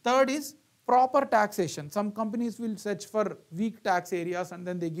 Third is proper taxation. Some companies will search for weak tax areas and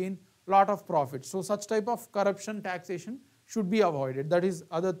then they gain lot of profits. So such type of corruption taxation should be avoided. That is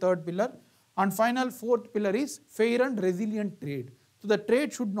other third pillar. And final 4th pillar is fair and resilient trade. So the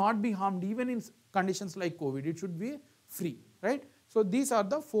trade should not be harmed even in conditions like COVID. It should be free, right? So these are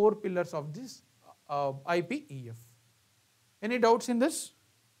the 4 pillars of this IPEF. Any doubts in this?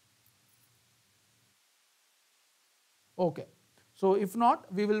 Okay. So if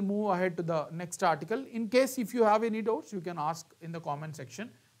not, we will move ahead to the next article. In case if you have any doubts, you can ask in the comment section.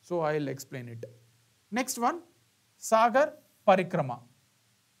 So I will explain it. Next one, Sagar Parikrama.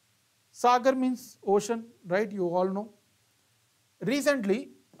 Sagar means ocean, right? You all know.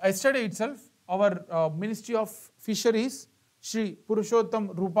 Recently, yesterday itself, our Ministry of Fisheries, Shri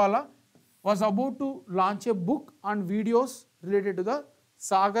Purushottam Rupala, was about to launch a book and videos related to the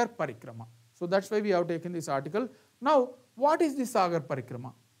Sagar Parikrama. So that's why we have taken this article. Now, what is the Sagar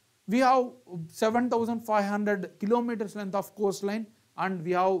Parikrama? We have 7,500 kilometers length of coastline, and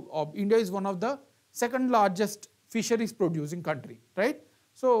we have India is one of the second largest fisheries producing country, right?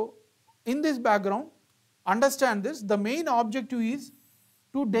 So in this background, understand this, the main objective is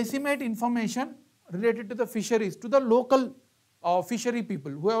to disseminate information related to the fisheries to the local fishery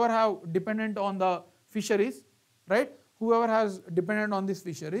people, whoever have dependent on the fisheries, right? Whoever has dependent on these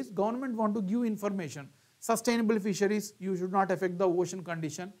fisheries, government want to give information. Sustainable fisheries, you should not affect the ocean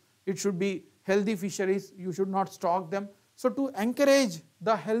condition. It should be healthy fisheries, you should not stock them. So to encourage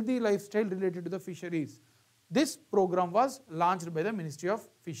the healthy lifestyle related to the fisheries, this program was launched by the Ministry of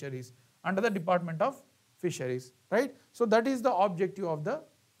Fisheries under the Department of Fisheries, right? So that is the objective of the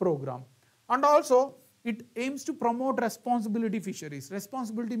program. And also it aims to promote responsibility fisheries.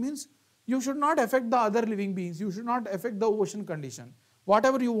 Responsibility means you should not affect the other living beings, you should not affect the ocean condition.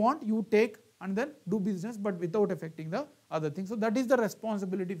 Whatever you want, you take and then do business, but without affecting the other things. So that is the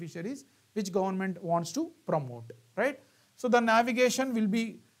responsibility fisheries which government wants to promote, right? So the navigation will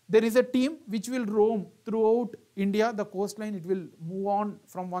be, there is a team which will roam throughout India, the coastline, it will move on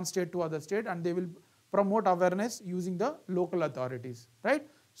from one state to other state and they will promote awareness using the local authorities, right?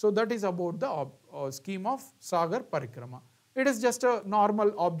 So that is about the scheme of Sagar Parikrama. It is just a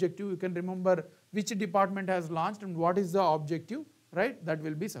normal objective, you can remember which department has launched and what is the objective, right? That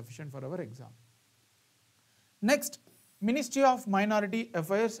will be sufficient for our exam. Next, Ministry of Minority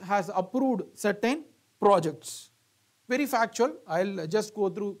Affairs has approved certain projects. Very factual, I'll just go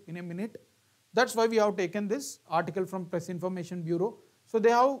through in a minute. That's why we have taken this article from Press Information Bureau. So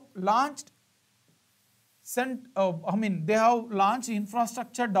they have launched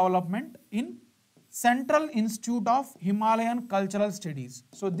infrastructure development in Central Institute of Himalayan Cultural Studies.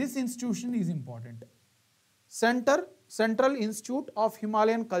 So this institution is important. Central Institute of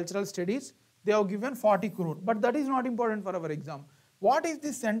Himalayan Cultural Studies, they have given 40 crore, but that is not important for our exam. What is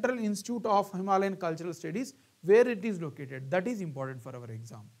the Central Institute of Himalayan Cultural Studies? Where it is located? That is important for our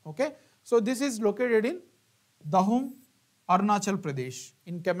exam. Okay. So this is located in Dahung, Arunachal Pradesh,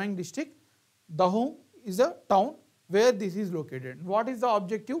 in Engg district. Dahung is a town where this is located. What is the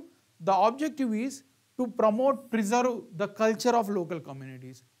objective? The objective is to promote, preserve the culture of local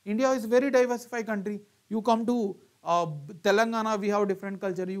communities. India is a very diversified country. You come to Telangana, we have a different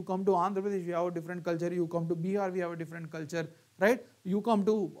culture. You come to Andhra Pradesh, we have a different culture. You come to Bihar, we have a different culture, right? You come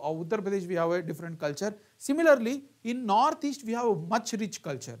to Uttar Pradesh, we have a different culture. Similarly, in Northeast, we have a much rich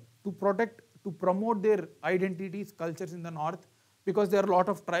culture to protect, to promote their identities, cultures in the North, because there are a lot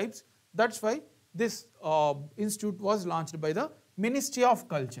of tribes. That's why this institute was launched by the Ministry of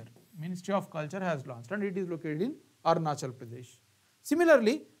Culture. Ministry of Culture has launched and it is located in Arunachal Pradesh.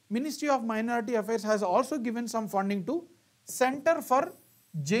 Similarly, Ministry of Minority Affairs has also given some funding to Center for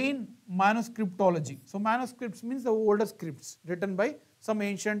Jain Manuscriptology. So manuscripts means the older scripts written by some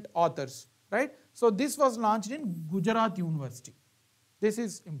ancient authors, right? So this was launched in Gujarat University. This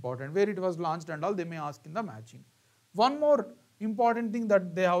is important, where it was launched and all, they may ask in the matching. One more important thing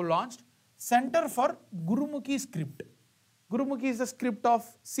that they have launched, Center for Gurumukhi Script. Gurumukhi is the script of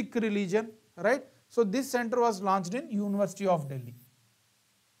Sikh religion, right? So this center was launched in University of Delhi.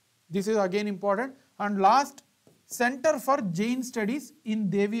 This is again important. And last, Center for Jain Studies in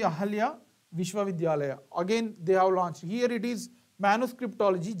Devi Ahalya Vishwavidyalaya. Again they have launched. Here it is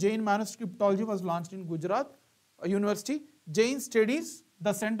manuscriptology. Jain manuscriptology was launched in Gujarat University. Jain Studies,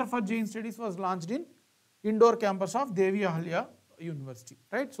 the Center for Jain Studies was launched in indoor campus of Devi Ahalya University,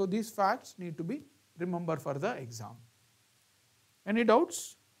 right? So these facts need to be remembered for the exam. Any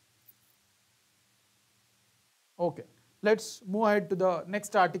doubts? Okay, let's move ahead to the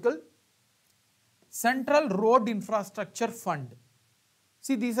next article. Central Road Infrastructure Fund.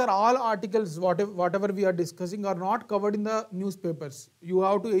 See, these are all articles, whatever we are discussing are not covered in the newspapers. You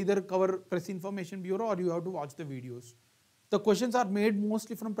have to either cover Press Information Bureau or you have to watch the videos. The questions are made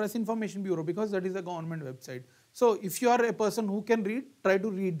mostly from Press Information Bureau because that is a government website. So if you are a person who can read, try to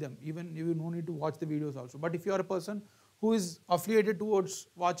read them. Even you no need to watch the videos also. But if you are a person who is affiliated towards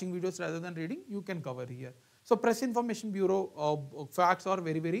watching videos rather than reading, you can cover here. So Press Information Bureau facts are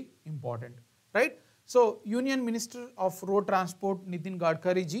very, very important, right? So Union Minister of Road Transport Nitin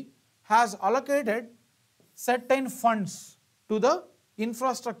Gadkari ji has allocated certain funds to the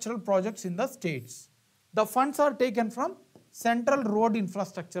infrastructural projects in the states. The funds are taken from Central Road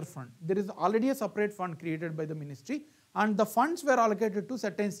Infrastructure Fund. There is already a separate fund created by the ministry and the funds were allocated to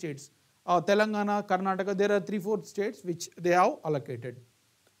certain states. Telangana, Karnataka, there are 3-4 states which they have allocated.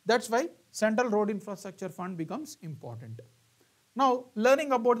 That's why Central Road Infrastructure Fund becomes important. Now,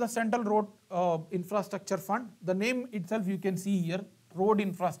 learning about the Central Road Infrastructure Fund, the name itself you can see here, road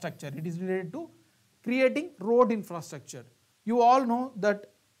infrastructure. It is related to creating road infrastructure. You all know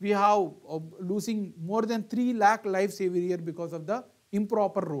that we have losing more than 3 lakh lives every year because of the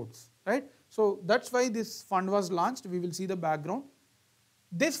improper roads, right? So that's why this fund was launched. We will see the background.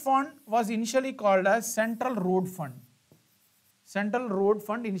 This fund was initially called as Central Road Fund. Central Road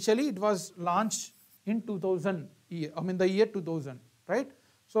Fund, initially it was launched in the year 2000, right?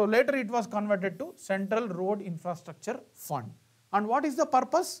 So later it was converted to Central Road Infrastructure Fund. And what is the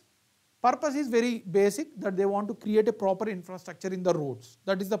purpose? Purpose is very basic, that they want to create a proper infrastructure in the roads.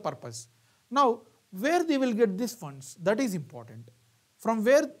 That is the purpose. Now, where they will get these funds, that is important. From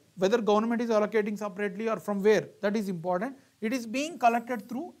where, whether government is allocating separately or from where, that is important. It is being collected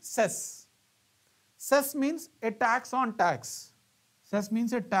through cess. Cess means a tax on tax. Cess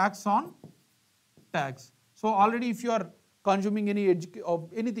means a tax on tax. So already if you are consuming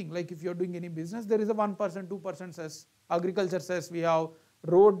anything, like if you are doing any business, there is a 1%, 2% cess. Agriculture cess we have,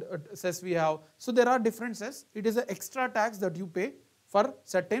 road cess we have. So there are different cess. It is an extra tax that you pay for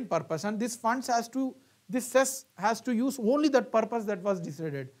certain purpose, and this cess has to use only that purpose that was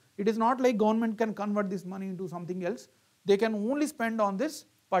decided. It is not like government can convert this money into something else. They can only spend on this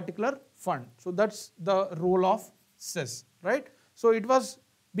particular fund. So that's the role of cess, right? So it was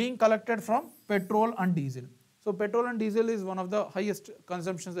being collected from petrol and diesel. So petrol and diesel is one of the highest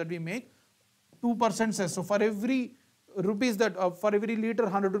consumptions that we make. 2% cess. So for every rupees that for every liter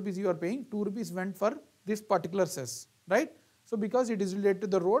 100 rupees you are paying, 2 rupees went for this particular cess, right? So because it is related to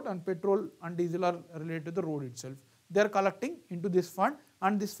the road and petrol and diesel are related to the road itself, they are collecting into this fund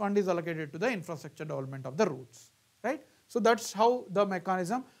and this fund is allocated to the infrastructure development of the roads, right? So that's how the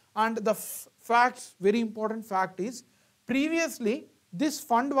mechanism. And the facts, very important fact is, previously this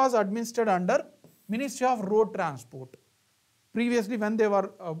fund was administered under Ministry of Road Transport. Previously when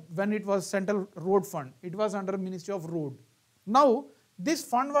it was Central Road Fund, it was under Ministry of Road. Now this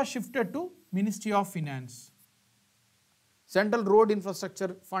fund was shifted to Ministry of Finance. Central Road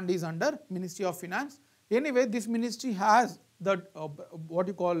Infrastructure Fund is under Ministry of Finance. Anyway, this ministry has that what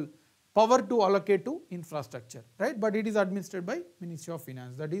you call power to allocate to infrastructure, right? But it is administered by Ministry of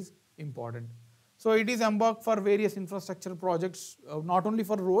Finance. That is important. So it is embarked for various infrastructure projects, not only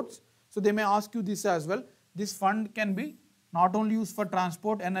for roads. So they may ask you this as well. This fund can be not only used for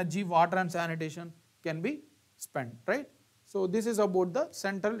transport, energy, water and sanitation can be spent, right? So this is about the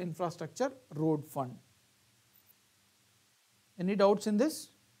Central Infrastructure Road Fund. Any doubts in this?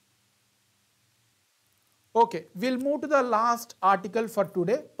 Okay, we'll move to the last article for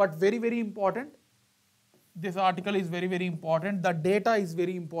today, but very, very important. This article is very, very important. The data is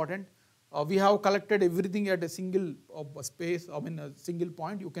very important. We have collected everything at a single space, a single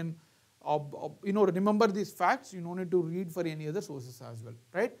point. You can remember these facts. You don't need to read for any other sources as well,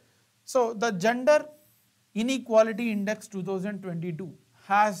 right? So the Gender Inequality Index 2022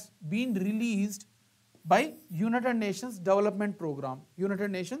 has been released by United Nations Development Program.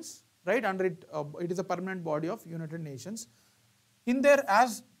 United Nations, right? Under it, it is a permanent body of United Nations. in there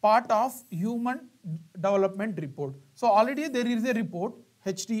as part of human development report. So already there is a report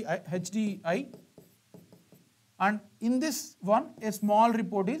HDI, and in this one a small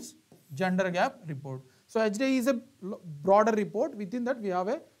report is gender gap report. So HDI is a broader report. Within that we have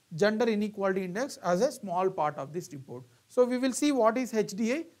a gender inequality index as a small part of this report. So we will see what is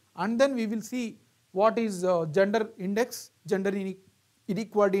HDI, and then we will see what is gender index, gender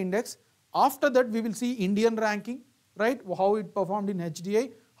inequality index. After that we will see Indian ranking, right, how it performed in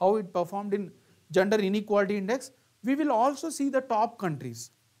HDI, how it performed in gender inequality index. We will also see the top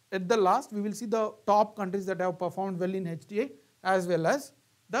countries. At the last we will see the top countries that have performed well in HDI as well as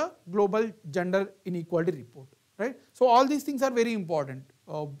the global gender inequality report, right. So all these things are very important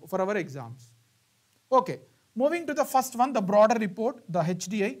for our exams. Okay, moving to the first one, the broader report, the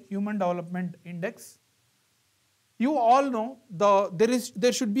HDI, Human Development Index. You all know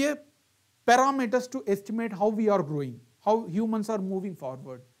there should be a parameters to estimate how we are growing, how humans are moving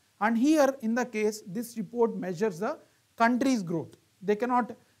forward. And here in the case, this report measures the country's growth. They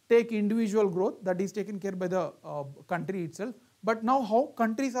cannot take individual growth, that is taken care by the country itself, but now how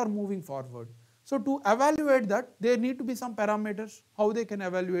countries are moving forward. So to evaluate that, there need to be some parameters, how they can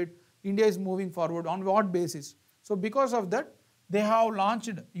evaluate India is moving forward, on what basis. So because of that, they have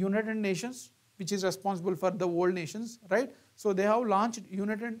launched United Nations, which is responsible for the world nations, right. So they have launched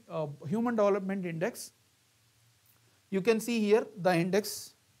Human Development Index. You can see here the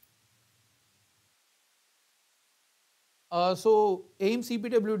index. So AIM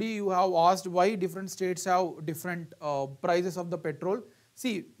CPWD, you have asked why different states have different prices of the petrol.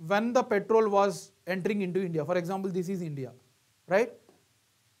 See, when the petrol was entering into India, for example, this is India, right.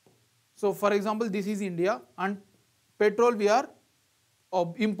 So for example, this is India, and petrol we are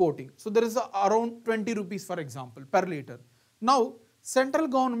importing. So there is around 20 rupees, for example, per liter. Now central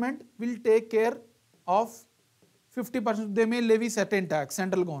government will take care of 50%, they may levy certain tax,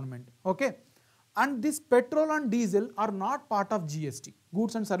 central government, okay. And this petrol and diesel are not part of GST,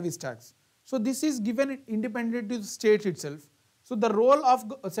 goods and service tax. So this is given independently to the state itself. So the role of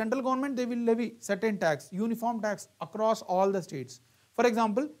central government, they will levy certain tax, uniform tax across all the states. For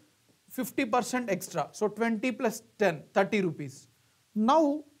example, 50% extra, so 20 plus 10, 30 rupees.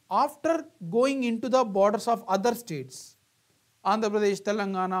 Now after going into the borders of other states, Andhra Pradesh,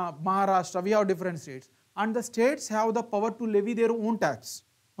 Telangana, Maharashtra, we have different states, and the states have the power to levy their own tax,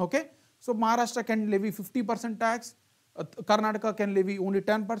 okay. So Maharashtra can levy 50% tax, Karnataka can levy only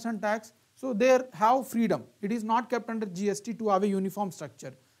 10% tax. So they have freedom. It is not kept under GST to have a uniform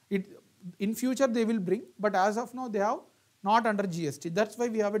structure. In future they will bring, but as of now they have not under GST. That's why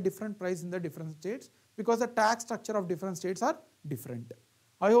we have a different price in the different states, because the tax structure of different states are different.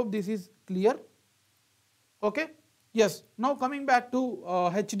 I hope this is clear. Okay. Yes. Now coming back to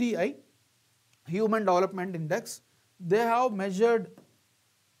HDI, Human Development Index, they have measured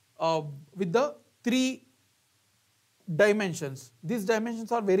with the 3 dimensions. These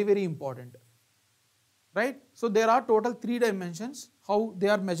dimensions are very, very important, right. So there are total 3 dimensions how they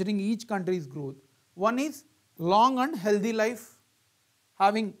are measuring each country's growth. One is long and healthy life,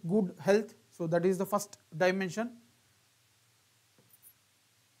 having good health. So that is the first dimension.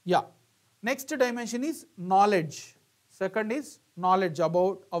 Yeah. Next dimension is knowledge. Second is knowledge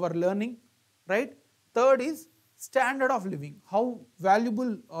about our learning, right. Third is standard of living, how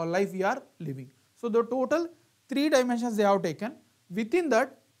valuable life we are living. So the total 3 dimensions they have taken. Within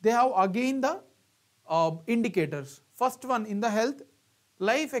that they have again the indicators. First one in the health,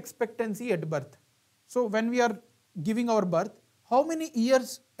 life expectancy at birth. So when we are giving our birth, how many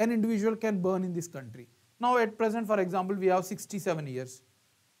years an individual can burn in this country. Now at present, for example, we have 67 years.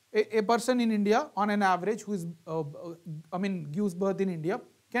 A person in India on an average who is gives birth in India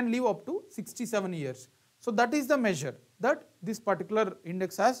can live up to 67 years. So that is the measure that this particular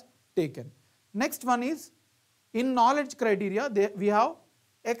index has taken. Next one is in knowledge criteria, we have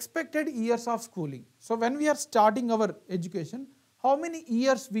expected years of schooling. So when we are starting our education, how many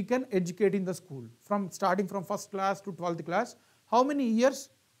years we can educate in the school, from starting from first class to 12th class, how many years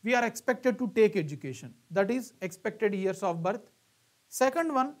we are expected to take education, that is expected years of birth.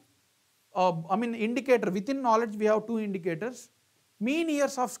 Second one, indicator, within knowledge we have 2 indicators, mean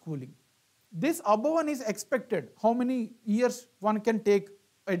years of schooling. This above one is expected, how many years one can take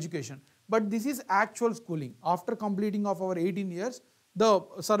education, but this is actual schooling. After completing of our 18 years, the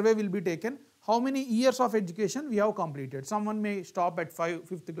survey will be taken, how many years of education we have completed. Someone may stop at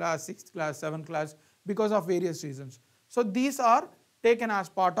 5th class, 6th class, 7th class because of various reasons. So these are taken as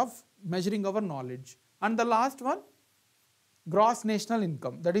part of measuring our knowledge. And the last one, gross national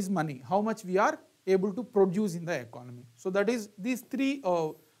income, that is money, how much we are able to produce in the economy. So that is these three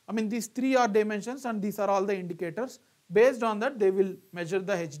are dimensions, and these are all the indicators Based on that, they will measure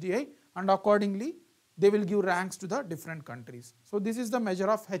the HDI and accordingly they will give ranks to the different countries. So this is the measure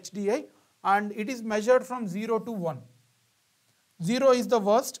of HDI and it is measured from 0 to 1. 0 is the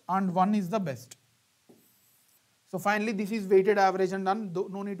worst and 1 is the best. So finally this is weighted average and done,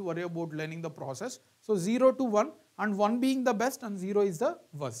 no need to worry about learning the process. So 0 to 1 and 1 being the best and 0 is the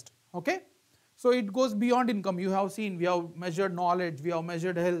worst. Okay. So it goes beyond income. You have seen we have measured knowledge, we have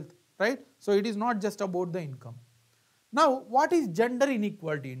measured health, right. So it is not just about the income. Now what is gender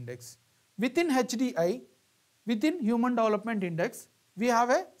inequality index? Within HDI, within Human Development Index, we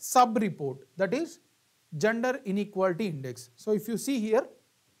have a sub-report, that is gender inequality index. So if you see here,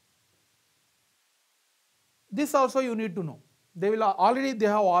 this also you need to know. They have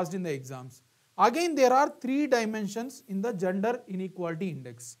asked in the exams. Again, there are 3 dimensions in the gender inequality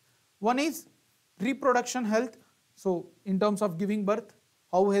index. One is reproduction health, so in terms of giving birth,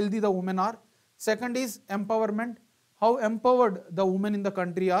 how healthy the women are. Second is empowerment, how empowered the women in the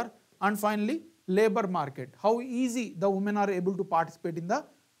country are. And finally, labor market, how easy the women are able to participate in the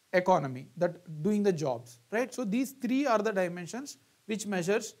economy, that doing the jobs, right. So these 3 are the dimensions which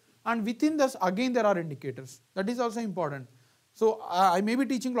measures, and within this again there are indicators, that is also important. So I may be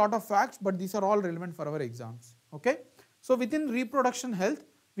teaching a lot of facts, but these are all relevant for our exams. Okay. So within reproduction health,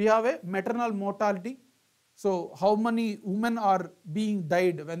 we have a maternal mortality. So how many women are being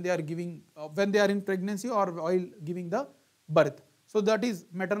died when they are giving, when they are in pregnancy or while giving the birth. So that is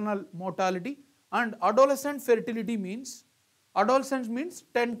maternal mortality. And adolescent fertility means, adolescence means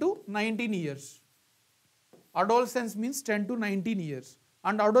 10 to 19 years. Adolescence means 10 to 19 years.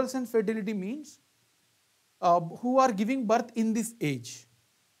 And adolescent fertility means who are giving birth in this age.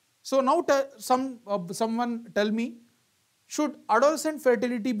 So now someone tell me, should adolescent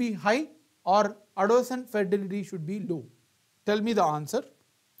fertility be high or adolescent fertility should be low? Tell me the answer.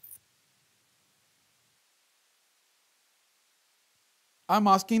 I am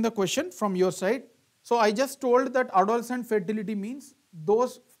asking the question from your side. So I just told that adolescent fertility means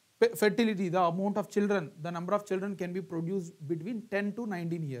those fertility, the amount of children, the number of children can be produced between 10 to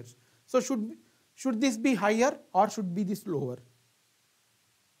 19 years. So should this be higher or should be this lower?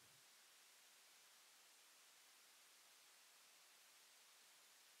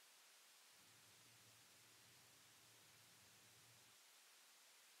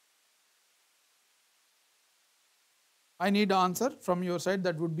 I need an answer from your side.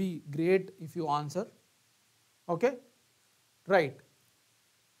 That would be great if you answer. Okay, right.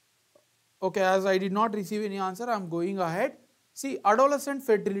 Okay, as I did not receive any answer, I am going ahead. See, adolescent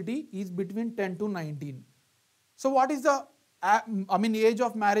fertility is between 10 to 19. So what is the age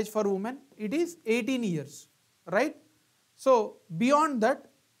of marriage for women? It is 18 years, right? So beyond that,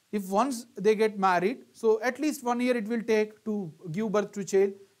 if once they get married, so at least 1 year it will take to give birth to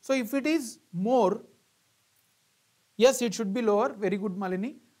child. So if it is more, yes, it should be lower. Very good,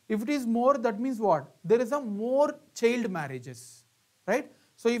 Malini. If it is more, that means what? There is a more child marriages, right?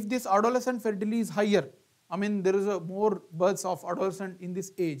 So if this adolescent fertility is higher, there is a more births of adolescent in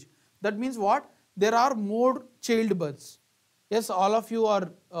this age. That means what? There are more child births. Yes, all of you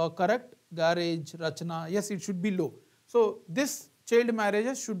are correct. Garage, Rachna, yes, it should be low. So this child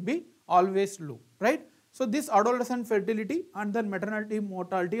marriages should be always low, right? So this adolescent fertility and then maternity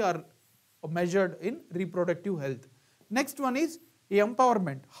mortality are measured in reproductive health. Next one is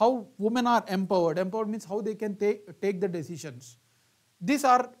empowerment, how women are empowered. Empowered means how they can take the decisions. These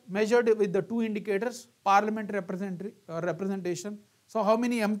are measured with the 2 indicators, parliament representation. So how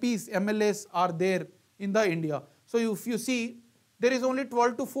many MPs, MLAs are there in the India? So if you see, there is only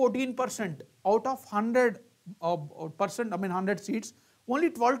 12 to 14% out of 100 seats, only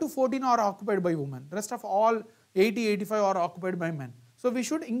 12 to 14 are occupied by women. Rest of all 80, 85 are occupied by men. So we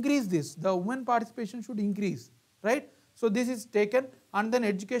should increase this. The women participation should increase, right? So this is taken, and then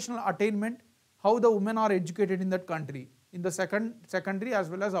educational attainment, how the women are educated in that country, in the secondary as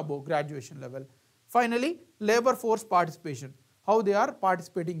well as above graduation level. Finally, labor force participation, how they are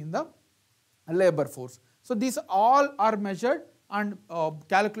participating in the labor force. So these all are measured and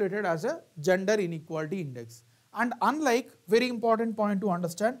calculated as a gender inequality index. And unlike, very important point to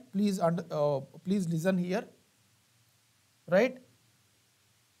understand, please listen here, right?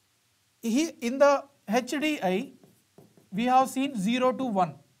 Here in the HDI, we have seen 0 to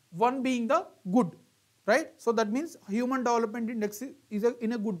 1, 1 being the good, right? So that means Human Development Index is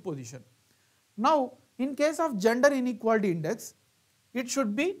in a good position. Now, in case of gender inequality index, it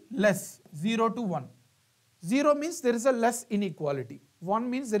should be less, 0 to 1. 0 means there is a less inequality. 1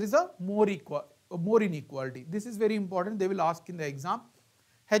 means there is a more inequality. This is very important. They will ask in the exam.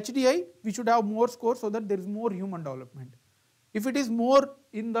 HDI, we should have more score so that there is more human development. If it is more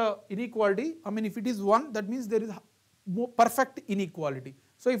in the inequality, if it is 1, that means there perfect inequality.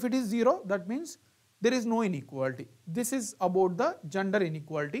 So if it is 0, that means there is no inequality. This is about the gender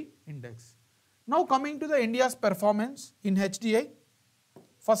inequality index. Now coming to the India's performance in HDI,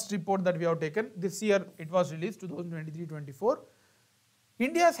 first report that we have taken, this year it was released 2023-24.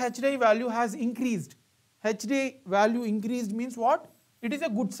 India's HDI value has increased. HDI value increased means what? It is a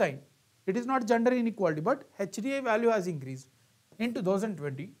good sign. It is not gender inequality, but HDI value has increased in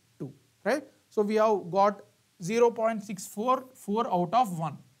 2022, right? So we have got 0.644 out of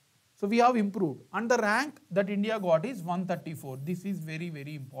 1. So we have improved, and the rank that India got is 134. This is very,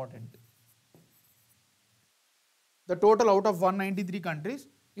 very important. The total out of 193 countries,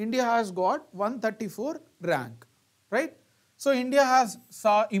 India has got 134 rank, right? So India has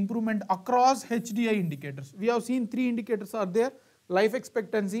saw improvement across HDI indicators. We have seen 3 indicators are there: life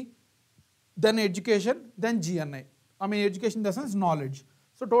expectancy, then education, then GNI. I mean education in the sense knowledge.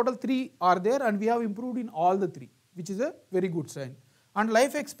 So total 3 are there, and we have improved in all the 3, which is a very good sign. And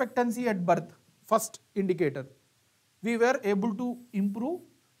life expectancy at birth, first indicator, we were able to improve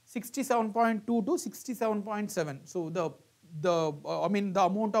 67.2 to 67.7. So the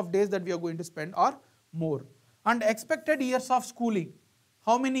amount of days that we are going to spend are more. And expected years of schooling,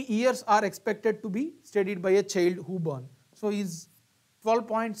 how many years are expected to be studied by a child who born? So is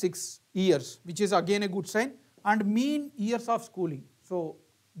 12.6 years, which is again a good sign. And mean years of schooling, so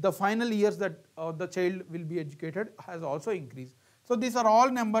the final years that the child will be educated has also increased. So these are all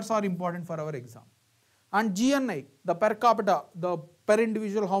numbers are important for our exam. And GNI, the per capita, the per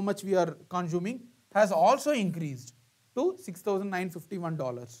individual how much we are consuming, has also increased to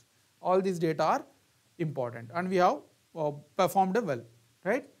 $6,951. All these data are important, and we have performed well,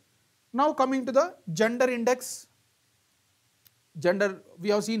 right? Now coming to the gender index. Gender, we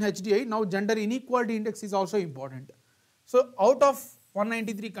have seen HDI, now gender inequality index is also important. So out of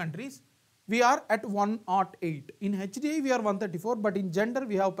 193 countries, we are at 108. In HDI we are 134, but in gender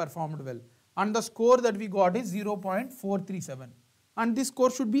we have performed well. And the score that we got is 0.437. And this score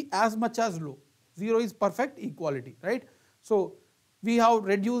should be as much as low. 0 is perfect equality, right? So we have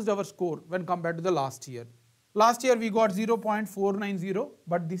reduced our score when compared to the last year. Last year we got 0.490,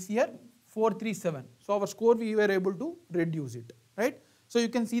 but this year 437. So our score we were able to reduce it, right? So you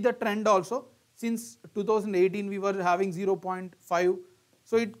can see the trend also. Since 2018 we were having 0.5,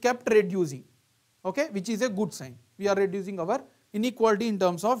 so it kept reducing, okay, which is a good sign. We are reducing our inequality in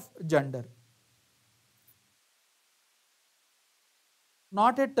terms of gender.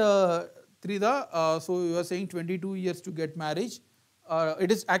 Not at Trida, so you are saying 22 years to get marriage.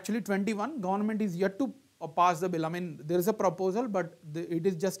 It is actually 21. Government is yet to pass the bill. I mean, there is a proposal, but it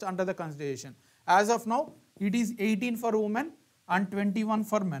is just under the consideration. As of now, it is 18 for women and 21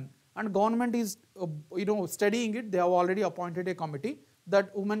 for men. And government is, studying it. They have already appointed a committee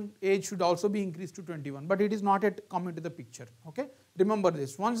that women age should also be increased to 21. But it is not yet come into the picture. Okay, remember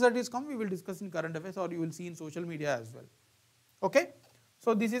this. Once that is come, we will discuss in current affairs, or you will see in social media as well. Okay,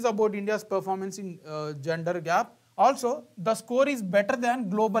 so this is about India's performance in gender gap. Also, the score is better than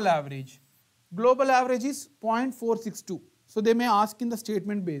global average. Global average is 0.462. So they may ask in the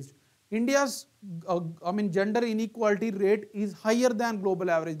statement based. India's gender inequality rate is higher than global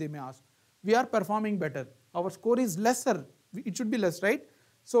average, they may ask. We are performing better. Our score is lesser. It should be less, right?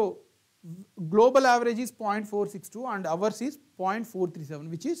 So global average is 0.462 and ours is 0.437,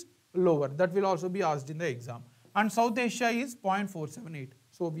 which is lower. That will also be asked in the exam. And South Asia is 0.478.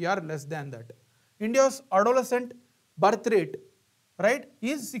 So we are less than that. India's adolescent birth rate, right,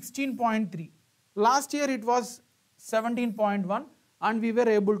 is 16.3. Last year it was 17.1 and we were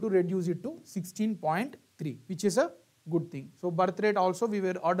able to reduce it to 16.3, which is a good thing. So birth rate also,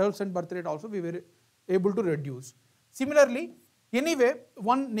 adolescent birth rate also we were able to reduce. Similarly, anyway,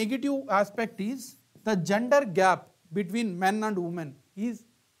 one negative aspect is the gender gap between men and women is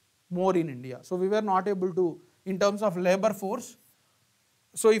more in India. So we were not able to, in terms of labor force.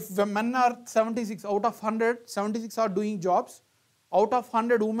 So if the men are 76 out of 100, 76 are doing jobs, out of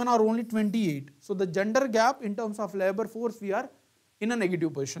 100 women are only 28. So the gender gap in terms of labor force, we are in a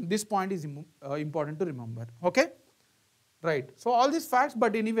negative position. This point is important to remember. Okay, right. So all these facts,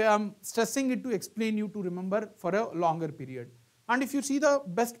 but anyway I am stressing it to explain you to remember for a longer period. And if you see the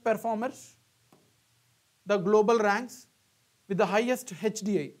best performers, the global ranks with the highest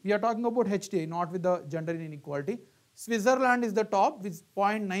HDI, we are talking about HDI, not with the gender inequality. Switzerland is the top with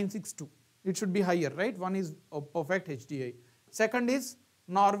 0.962. It should be higher, right? One is a perfect HDI. Second is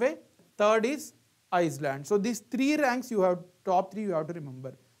Norway. Third is Iceland. So these 3 ranks you have, top 3 you have to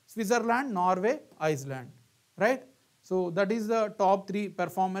remember. Switzerland, Norway, Iceland, right? So that is the top 3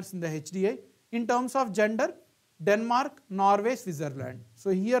 performers in the HDI. In terms of gender, Denmark, Norway, Switzerland. So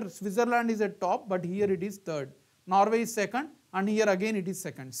here Switzerland is at top, but here it is third. Norway is second, and here again it is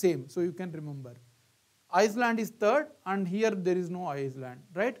second, same. So you can remember. Iceland is third, and here there is no Iceland,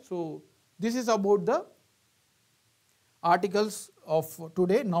 right? So this is about the articles of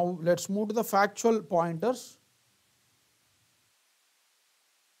today. Now let's move to the factual pointers.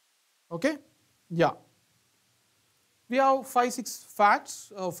 Okay, yeah. We have 5-6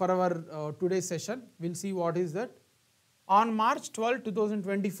 facts for our today's session. We'll see what is that. On March 12,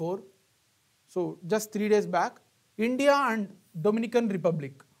 2024, so just 3 days back, India and Dominican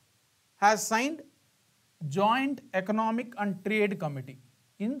Republic has signed Joint Economic and Trade Committee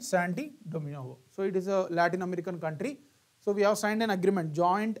in Santo Domingo. So it is a Latin American country. So we have signed an agreement.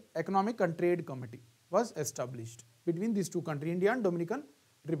 Joint Economic and Trade Committee was established between these two countries, India and Dominican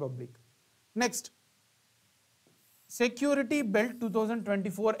Republic. Next, Security Belt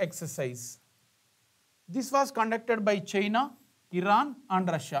 2024 exercise. This was conducted by China, Iran and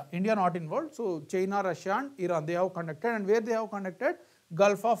Russia. India not involved. So China, Russia and Iran, they have conducted, and where they have conducted?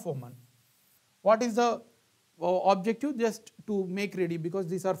 Gulf of Oman. What is the objective? Just to make ready, because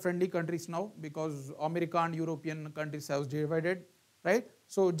these are friendly countries now, because America and European countries have divided, right?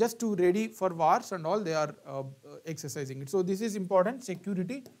 So just to ready for wars and all, they are exercising it. So this is important,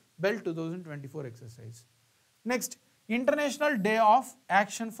 Security Belt 2024 exercise. Next, International Day of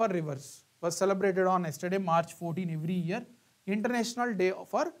Action for Rivers was celebrated on yesterday, March 14 every year. International Day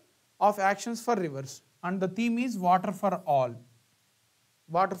of Actions for Rivers, and the theme is Water for All.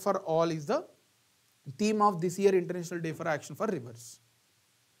 Water for All is the theme of this year, International Day for Action for Rivers.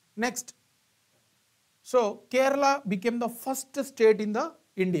 Next, so Kerala became the first state in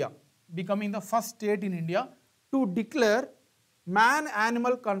India, becoming the first state in India to declare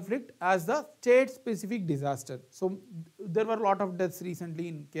man-animal conflict as the state-specific disaster. So there were a lot of deaths recently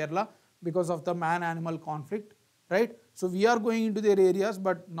in Kerala because of the man-animal conflict, right? So we are going into their areas,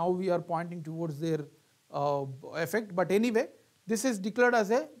 but now we are pointing towards their effect. But anyway, this is declared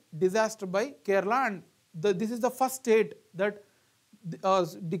as a disaster by Kerala, and this is the first state that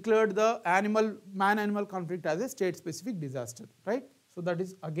declared the man-animal conflict as a state-specific disaster, right? So that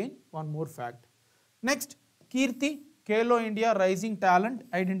is again one more fact. Next, Kirti, Khelo India Rising Talent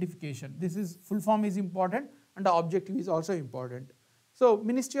Identification. This is full form is important, and the objective is also important. So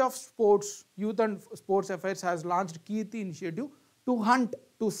Ministry of Sports, Youth and Sports Affairs has launched Kirti initiative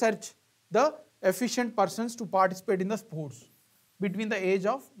to search the efficient persons to participate in the sports between the age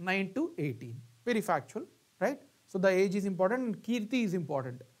of 9 to 18. Very factual, right? So the age is important and Kirti is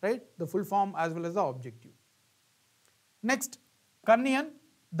important, right? The full form as well as the objective. Next, Kanniyan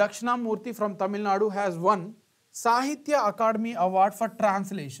Dakshinamurthy from Tamil Nadu has won Sahitya Akademi Award for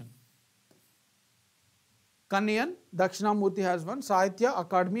translation. Kanniyan Dakshinamurthy has won Sahitya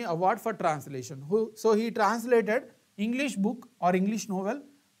Akademi Award for translation. So he translated English book or English novel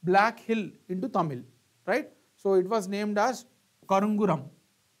Black Hill into Tamil, right? So it was named as Karunguram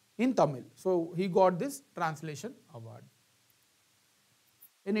in Tamil. So he got this translation award.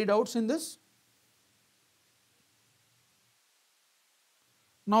 Any doubts in this?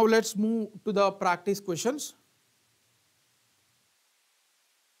 Now let's move to the practice questions.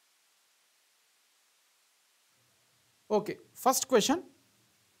 Okay, first question.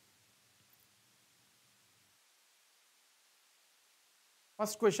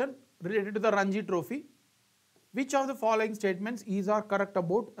 First question related to the Ranji Trophy. Which of the following statements is or correct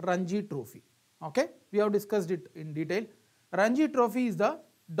about Ranji Trophy? Okay, we have discussed it in detail. Ranji Trophy is the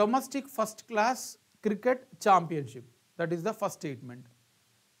domestic first class cricket championship. That is the first statement.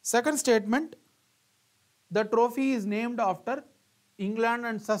 Second statement, the trophy is named after England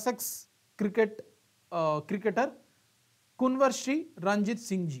and Sussex cricketer Kunwarshri Ranjit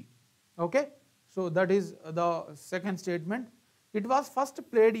Singh ji. Okay, so that is the second statement. It was first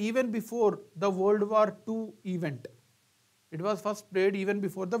played even before the World War II event. It was first played even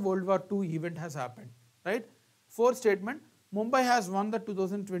before the World War II event has happened, right? Fourth statement, Mumbai has won the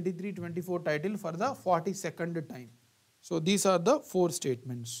 2023-24 title for the 42nd time. So these are the four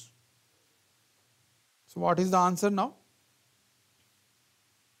statements. So what is the answer now?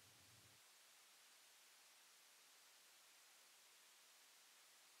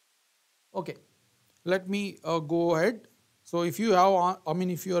 Okay, let me go ahead. So if you have,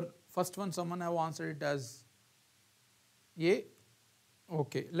 if your first one someone have answered it as A,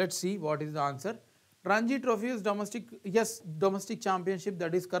 okay, let's see what is the answer. Ranji Trophy is domestic, yes, domestic championship,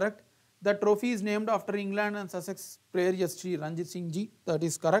 that is correct. The trophy is named after England and Sussex player, yes, Sri Ranjit Singh ji, that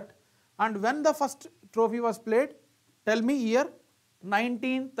is correct. And when the first trophy was played, tell me year,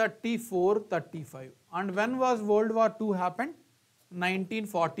 1934-35. And when was World War II happened?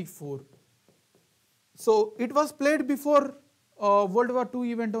 1944. So it was played before World War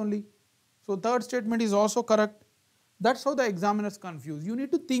II event only. So third statement is also correct. That's how the examiners confuse. You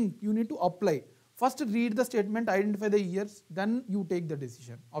need to think, you need to apply. First read the statement, identify the years, then you take the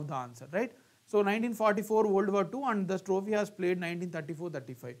decision of the answer, right? So 1944 World War II and the trophy has played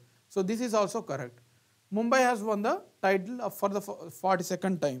 1934-35. So this is also correct. Mumbai has won the title for the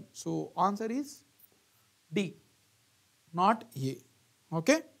 42nd time. So answer is D, not A.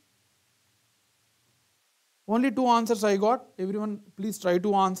 Okay? Only two answers I got. Everyone please try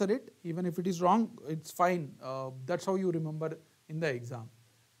to answer it. Even if it is wrong, it's fine. That's how you remember in the exam.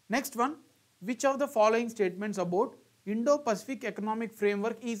 Next one, which of the following statements about Indo-Pacific Economic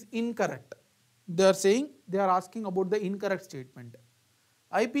Framework is incorrect? They are saying, they are asking about the incorrect statement.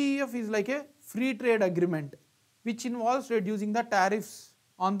 IPEF is like a free trade agreement which involves reducing the tariffs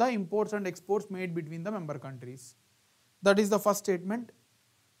on the imports and exports made between the member countries. That is the first statement.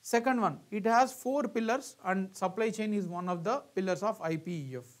 Second one, it has 4 pillars and supply chain is one of the pillars of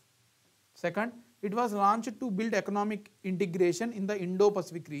IPEF. Second, it was launched to build economic integration in the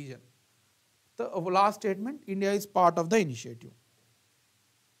Indo-Pacific region. The last statement, India is part of the initiative.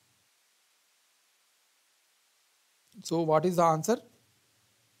 So what is the answer?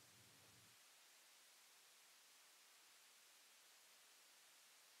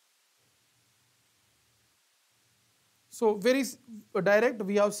 So very direct,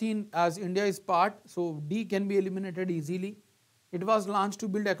 we have seen as India is part, so D can be eliminated easily. It was launched to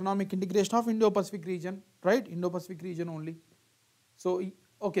build economic integration of Indo-Pacific region, right? Indo-Pacific region only. So,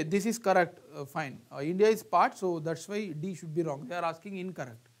 okay, this is correct, fine. India is part, so that's why D should be wrong. They are asking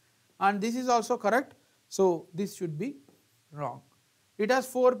incorrect. And this is also correct, so this should be wrong. It has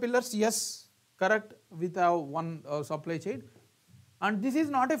 4 pillars, yes, correct, with one supply chain. And this is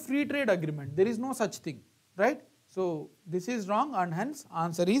not a free trade agreement, there is no such thing, right? So this is wrong and hence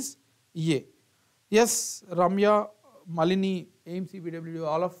answer is A. Yes, Ramya, Malini, Ames, CPWD,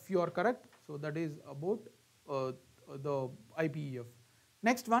 all of you are correct. So that is about the IPEF.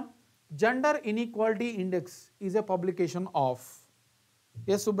 Next one, Gender Inequality Index is a publication of.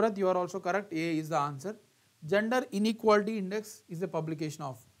 Yes, Subrat, you are also correct. A is the answer. Gender Inequality Index is a publication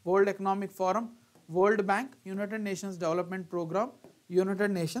of World Economic Forum, World Bank, United Nations Development Program,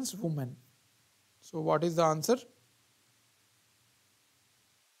 United Nations Women. So what is the answer?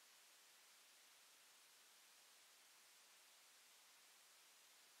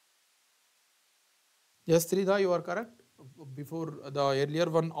 Yes, Sridhar, you are correct. Before the earlier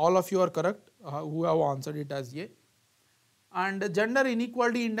one, all of you are correct who have answered it as A. And the Gender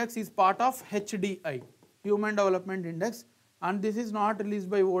Inequality Index is part of HDI, Human Development Index, and this is not released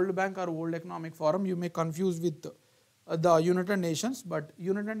by World Bank or World Economic Forum. You may confuse with the United Nations, but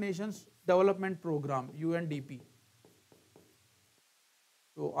United Nations Development Program, UNDP.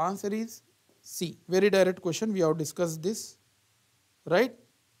 So answer is C. Very direct question. We have discussed this, right?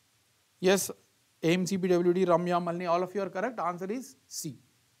 Yes, AMC, PWD, Ramya, Malini, all of you are correct. Answer is C.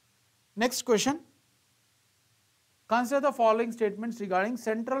 Next question. Consider the following statements regarding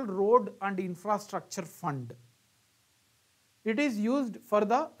Central Road and Infrastructure Fund. It is used for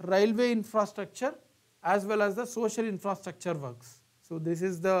the railway infrastructure as well as the social infrastructure works. So this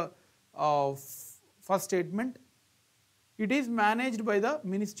is the first statement. It is managed by the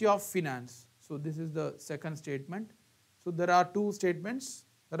Ministry of Finance. So this is the second statement. So there are 2 statements,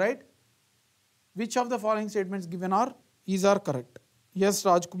 right? Which of the following statements given are correct? Yes,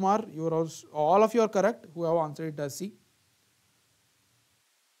 Rajkumar, you are also, all of you are correct who have answered it as C.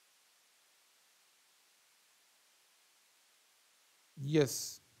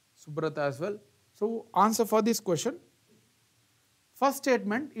 Yes, Subrat as well. So answer for this question. First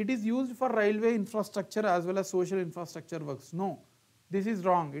statement, it is used for railway infrastructure as well as social infrastructure works. No, this is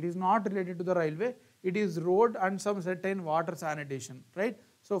wrong. It is not related to the railway. It is road and some certain water sanitation, right?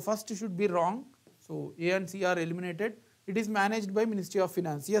 So first should be wrong. So A and C are eliminated. It is managed by Ministry of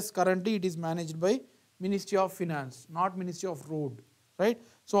Finance. Yes, currently it is managed by Ministry of Finance, not Ministry of Road, right?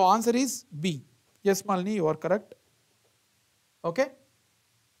 So answer is B. Yes, Malini, you are correct. Okay.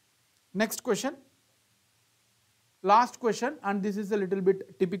 Next question. Last question, and this is a little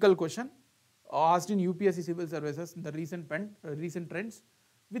bit typical question asked in UPSC Civil Services in the recent trends.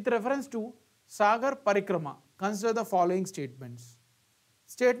 With reference to Sagar Parikrama, consider the following statements.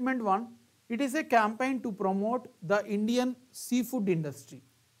 Statement 1, it is a campaign to promote the Indian seafood industry.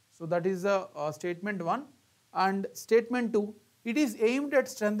 So that is statement 1. And statement 2, it is aimed at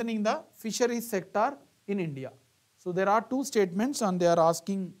strengthening the fisheries sector in India. So there are 2 statements and they are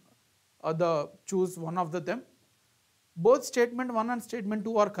asking choose one of them. Both statement 1 and statement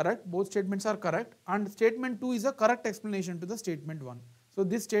 2 are correct. Both statements are correct, and statement 2 is a correct explanation to the statement 1. So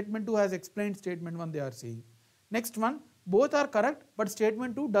this statement 2 has explained statement 1, they are saying. Next one, both are correct, but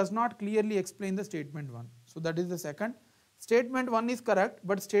statement 2 does not clearly explain the statement 1. So that is the second. Statement 1 is correct,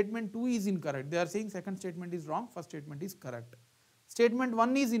 but statement 2 is incorrect. They are saying second statement is wrong, first statement is correct. Statement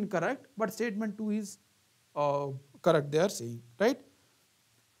 1 is incorrect, but statement 2 is correct, they are saying, right?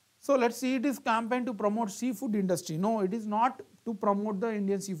 So let's see, it is campaign to promote seafood industry. No, it is not to promote the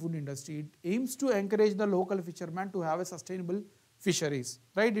Indian seafood industry. It aims to encourage the local fishermen to have a sustainable fisheries,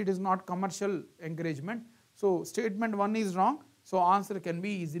 right? It is not commercial encouragement. So statement 1 is wrong. So answer can be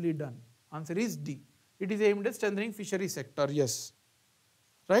easily done. Answer is D. It is aimed at strengthening fishery sector, yes,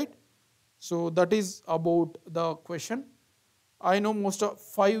 right? So that is about the question. I know most of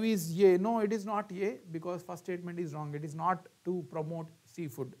 5 is A. No, it is not A because first statement is wrong. It is not to promote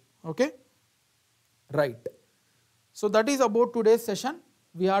seafood. Okay, right. So that is about today's session.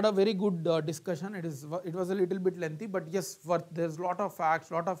 We had a very good discussion. It was a little bit lengthy, but yes, there's a lot of facts,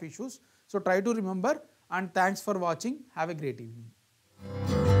 lot of issues. So try to remember, and thanks for watching. Have a great evening.